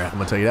feel my wrath. I'm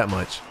gonna tell you that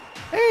much.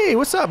 Hey,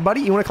 what's up,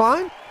 buddy? You wanna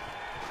climb?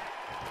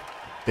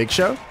 Big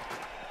Show?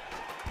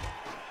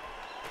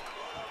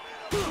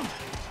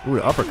 Ooh,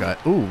 the uppercut.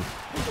 Ooh.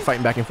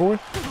 Fighting back and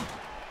forth.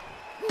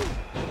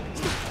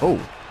 Oh.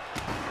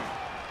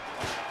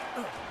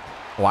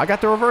 Oh, I got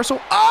the reversal.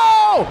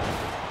 Oh!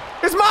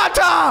 It's my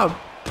time!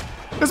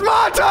 It's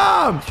my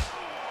time!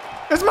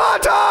 It's my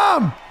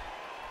time!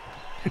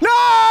 No!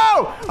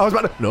 I was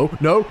about to...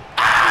 No.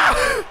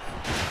 Ah!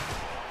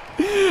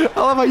 I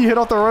love how you hit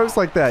off the ropes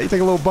like that. You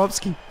take a little bump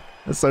ski.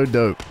 That's so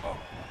dope.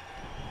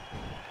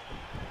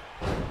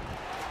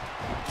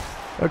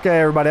 Okay,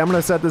 everybody. I'm going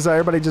to set this up.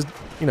 Everybody just,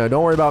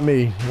 don't worry about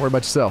me. Worry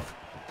about yourself.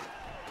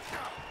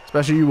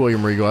 Especially you,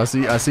 William Regal. I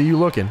see you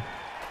looking.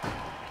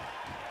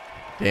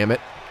 Damn it.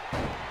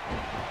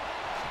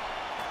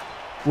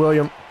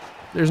 William,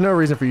 there's no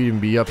reason for you to even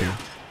be up here.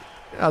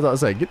 I was about to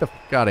say, get the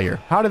fuck out of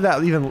here. How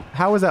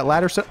was that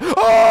ladder set?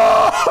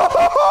 Oh!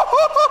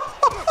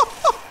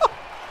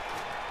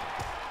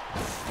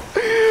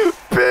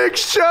 Big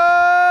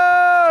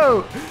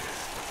Show!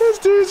 This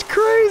dude's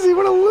crazy.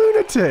 What a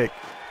lunatic.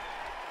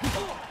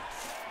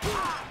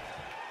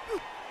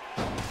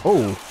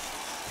 Oh.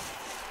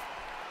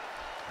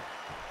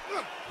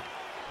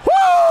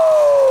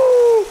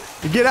 Woo!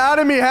 Get out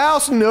of me,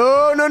 house.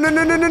 No.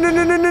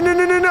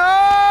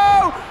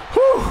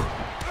 Whew.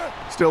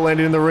 Still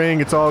landing in the ring.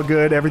 It's all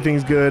good.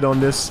 Everything's good on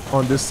this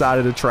side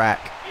of the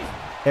track.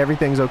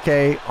 Everything's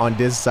okay on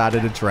this side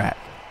of the track.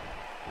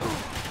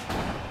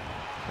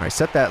 All right,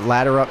 set that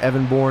ladder up,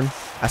 Evan Bourne.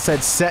 I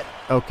said set.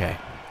 Okay,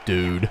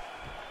 dude.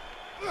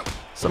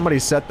 Somebody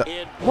set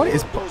the... What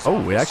is...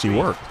 Oh, it actually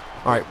worked.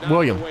 All right,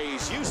 William.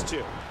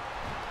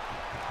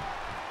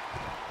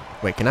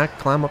 Wait, can I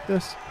climb up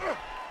this?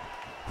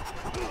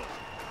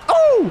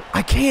 Oh,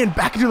 I can.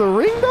 Back into the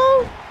ring,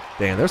 though?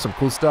 Damn, there's some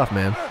cool stuff,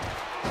 man.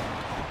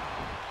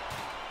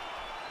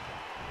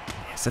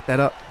 Yeah, set that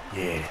up.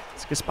 Yeah,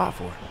 it's a good spot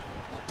for it.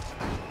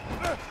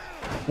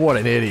 What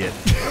an idiot.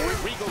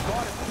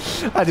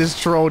 I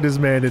just trolled this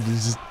man into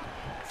just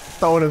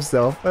throwing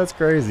himself. That's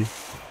crazy.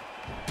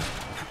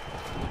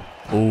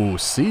 Oh,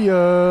 see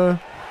ya.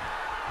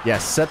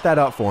 Yes, set that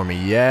up for me.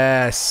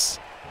 Yes.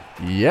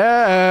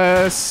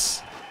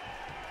 Yes.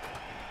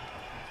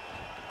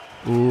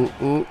 Ooh,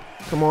 ooh.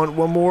 Come on,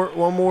 one more.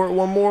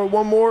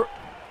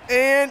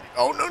 And,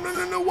 oh, no.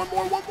 One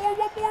more.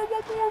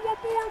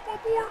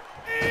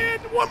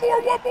 And one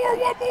more.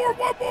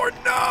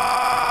 No!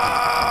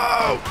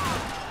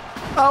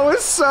 I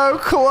was so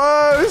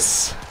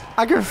close.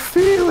 I could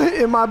feel it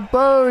in my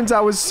bones.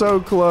 I was so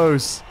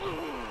close.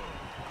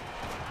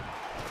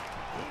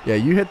 Yeah,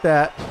 you hit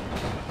that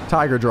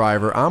Tiger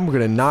Driver. I'm going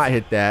to not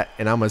hit that,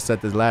 and I'm going to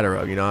set this ladder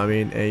up. You know what I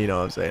mean? And you know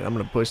what I'm saying? I'm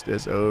going to push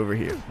this over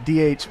here.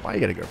 DH, why you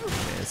got to go for me,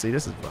 man? See,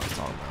 this is what I'm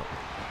talking about.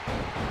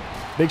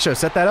 Big Show,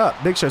 set that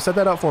up. Big Show, set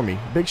that up for me.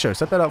 Big Show,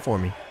 set that up for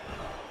me.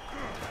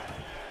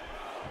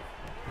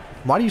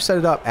 Why do you set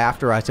it up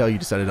after I tell you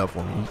to set it up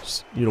for me?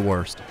 You're the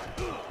worst.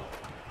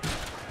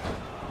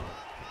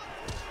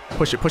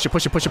 Push it.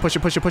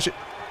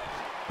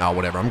 Oh,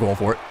 whatever. I'm going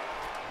for it.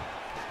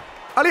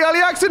 Ali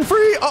Axon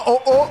free.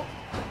 Oh.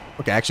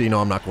 Okay, actually,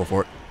 no, I'm not going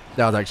for it.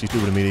 That was actually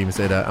stupid of me to even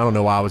say that. I don't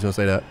know why I was going to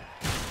say that.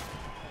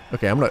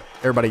 Okay, I'm going to...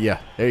 Everybody, yeah.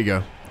 There you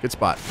go. Good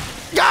spot.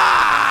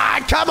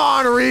 God! Come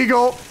on,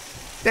 Regal!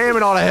 Damn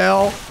it all to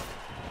hell.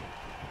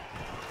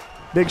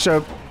 Big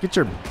Show, get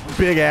your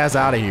big ass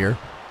out of here.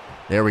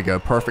 There we go.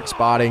 Perfect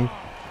spotting.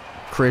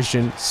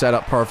 Christian, set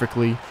up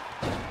perfectly.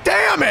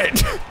 Damn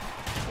it!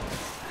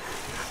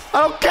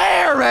 I don't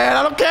care, man.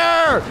 I don't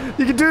care.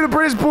 You can do the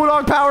British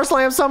Bulldog Power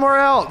Slam somewhere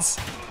else.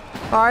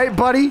 All right,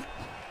 buddy.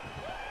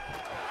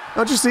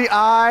 Don't you see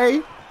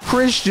I,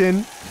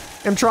 Christian,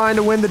 am trying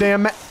to win the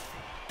damn match?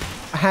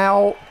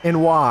 How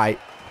and why?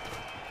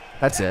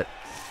 That's it.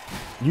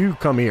 You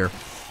come here.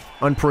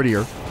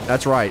 Unprettier.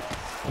 That's right.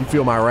 You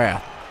feel my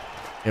wrath.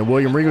 And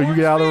William Regal, you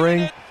get out of the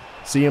ring.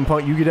 CM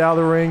Punk, you get out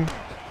of the ring.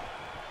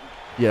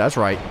 Yeah, that's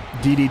right.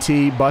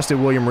 DDT busted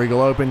William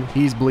Regal open.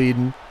 He's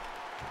bleeding.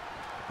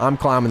 I'm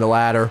climbing the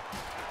ladder.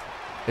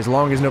 As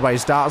long as nobody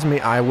stops me,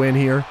 I win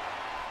here.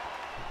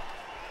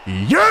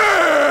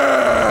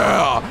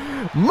 Yeah!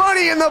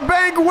 Money in the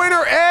Bank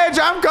winner, Edge.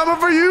 I'm coming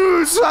for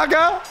you,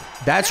 sucker.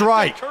 That's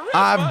right.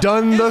 I've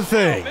done the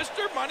thing.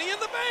 Mr. Money in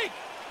the Bank.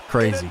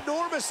 Crazy. An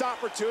enormous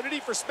opportunity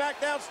for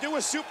SmackDown's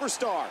newest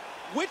superstar.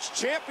 Which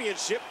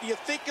championship do you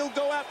think you'll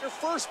go after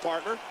first,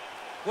 partner?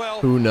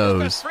 Well, who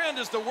knows? His best friend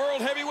is the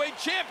World Heavyweight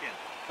Champion.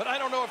 But I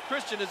don't know if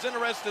Christian is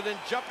interested in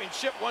jumping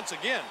ship once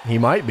again. He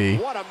might be.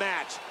 What a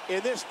match.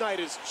 And this night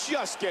is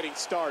just getting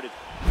started.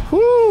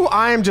 Whew,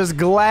 I am just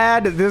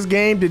glad that this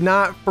game did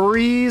not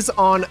freeze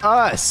on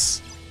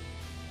us.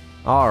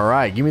 All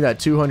right, give me that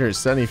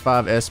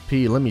 275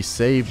 SP. Let me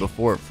save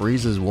before it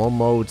freezes one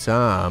more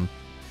time.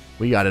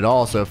 We got it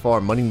all so far.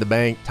 Money in the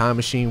Bank, Time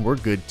Machine. We're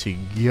good to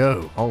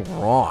go. All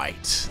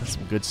right. That's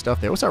some good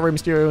stuff there. What's up, Rey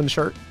Mysterio in the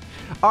shirt?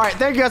 All right,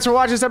 thank you guys for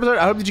watching this episode.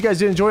 I hope that you guys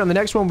did enjoy it. On the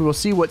next one, we will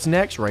see what's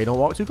next. Ray, don't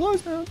walk too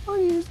close now. Don't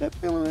use that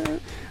feeling.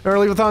 Remember,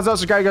 leave a thumbs up,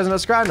 subscribe, you guys, and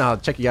subscribe. And I'll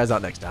check you guys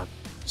out next time.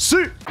 See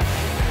you.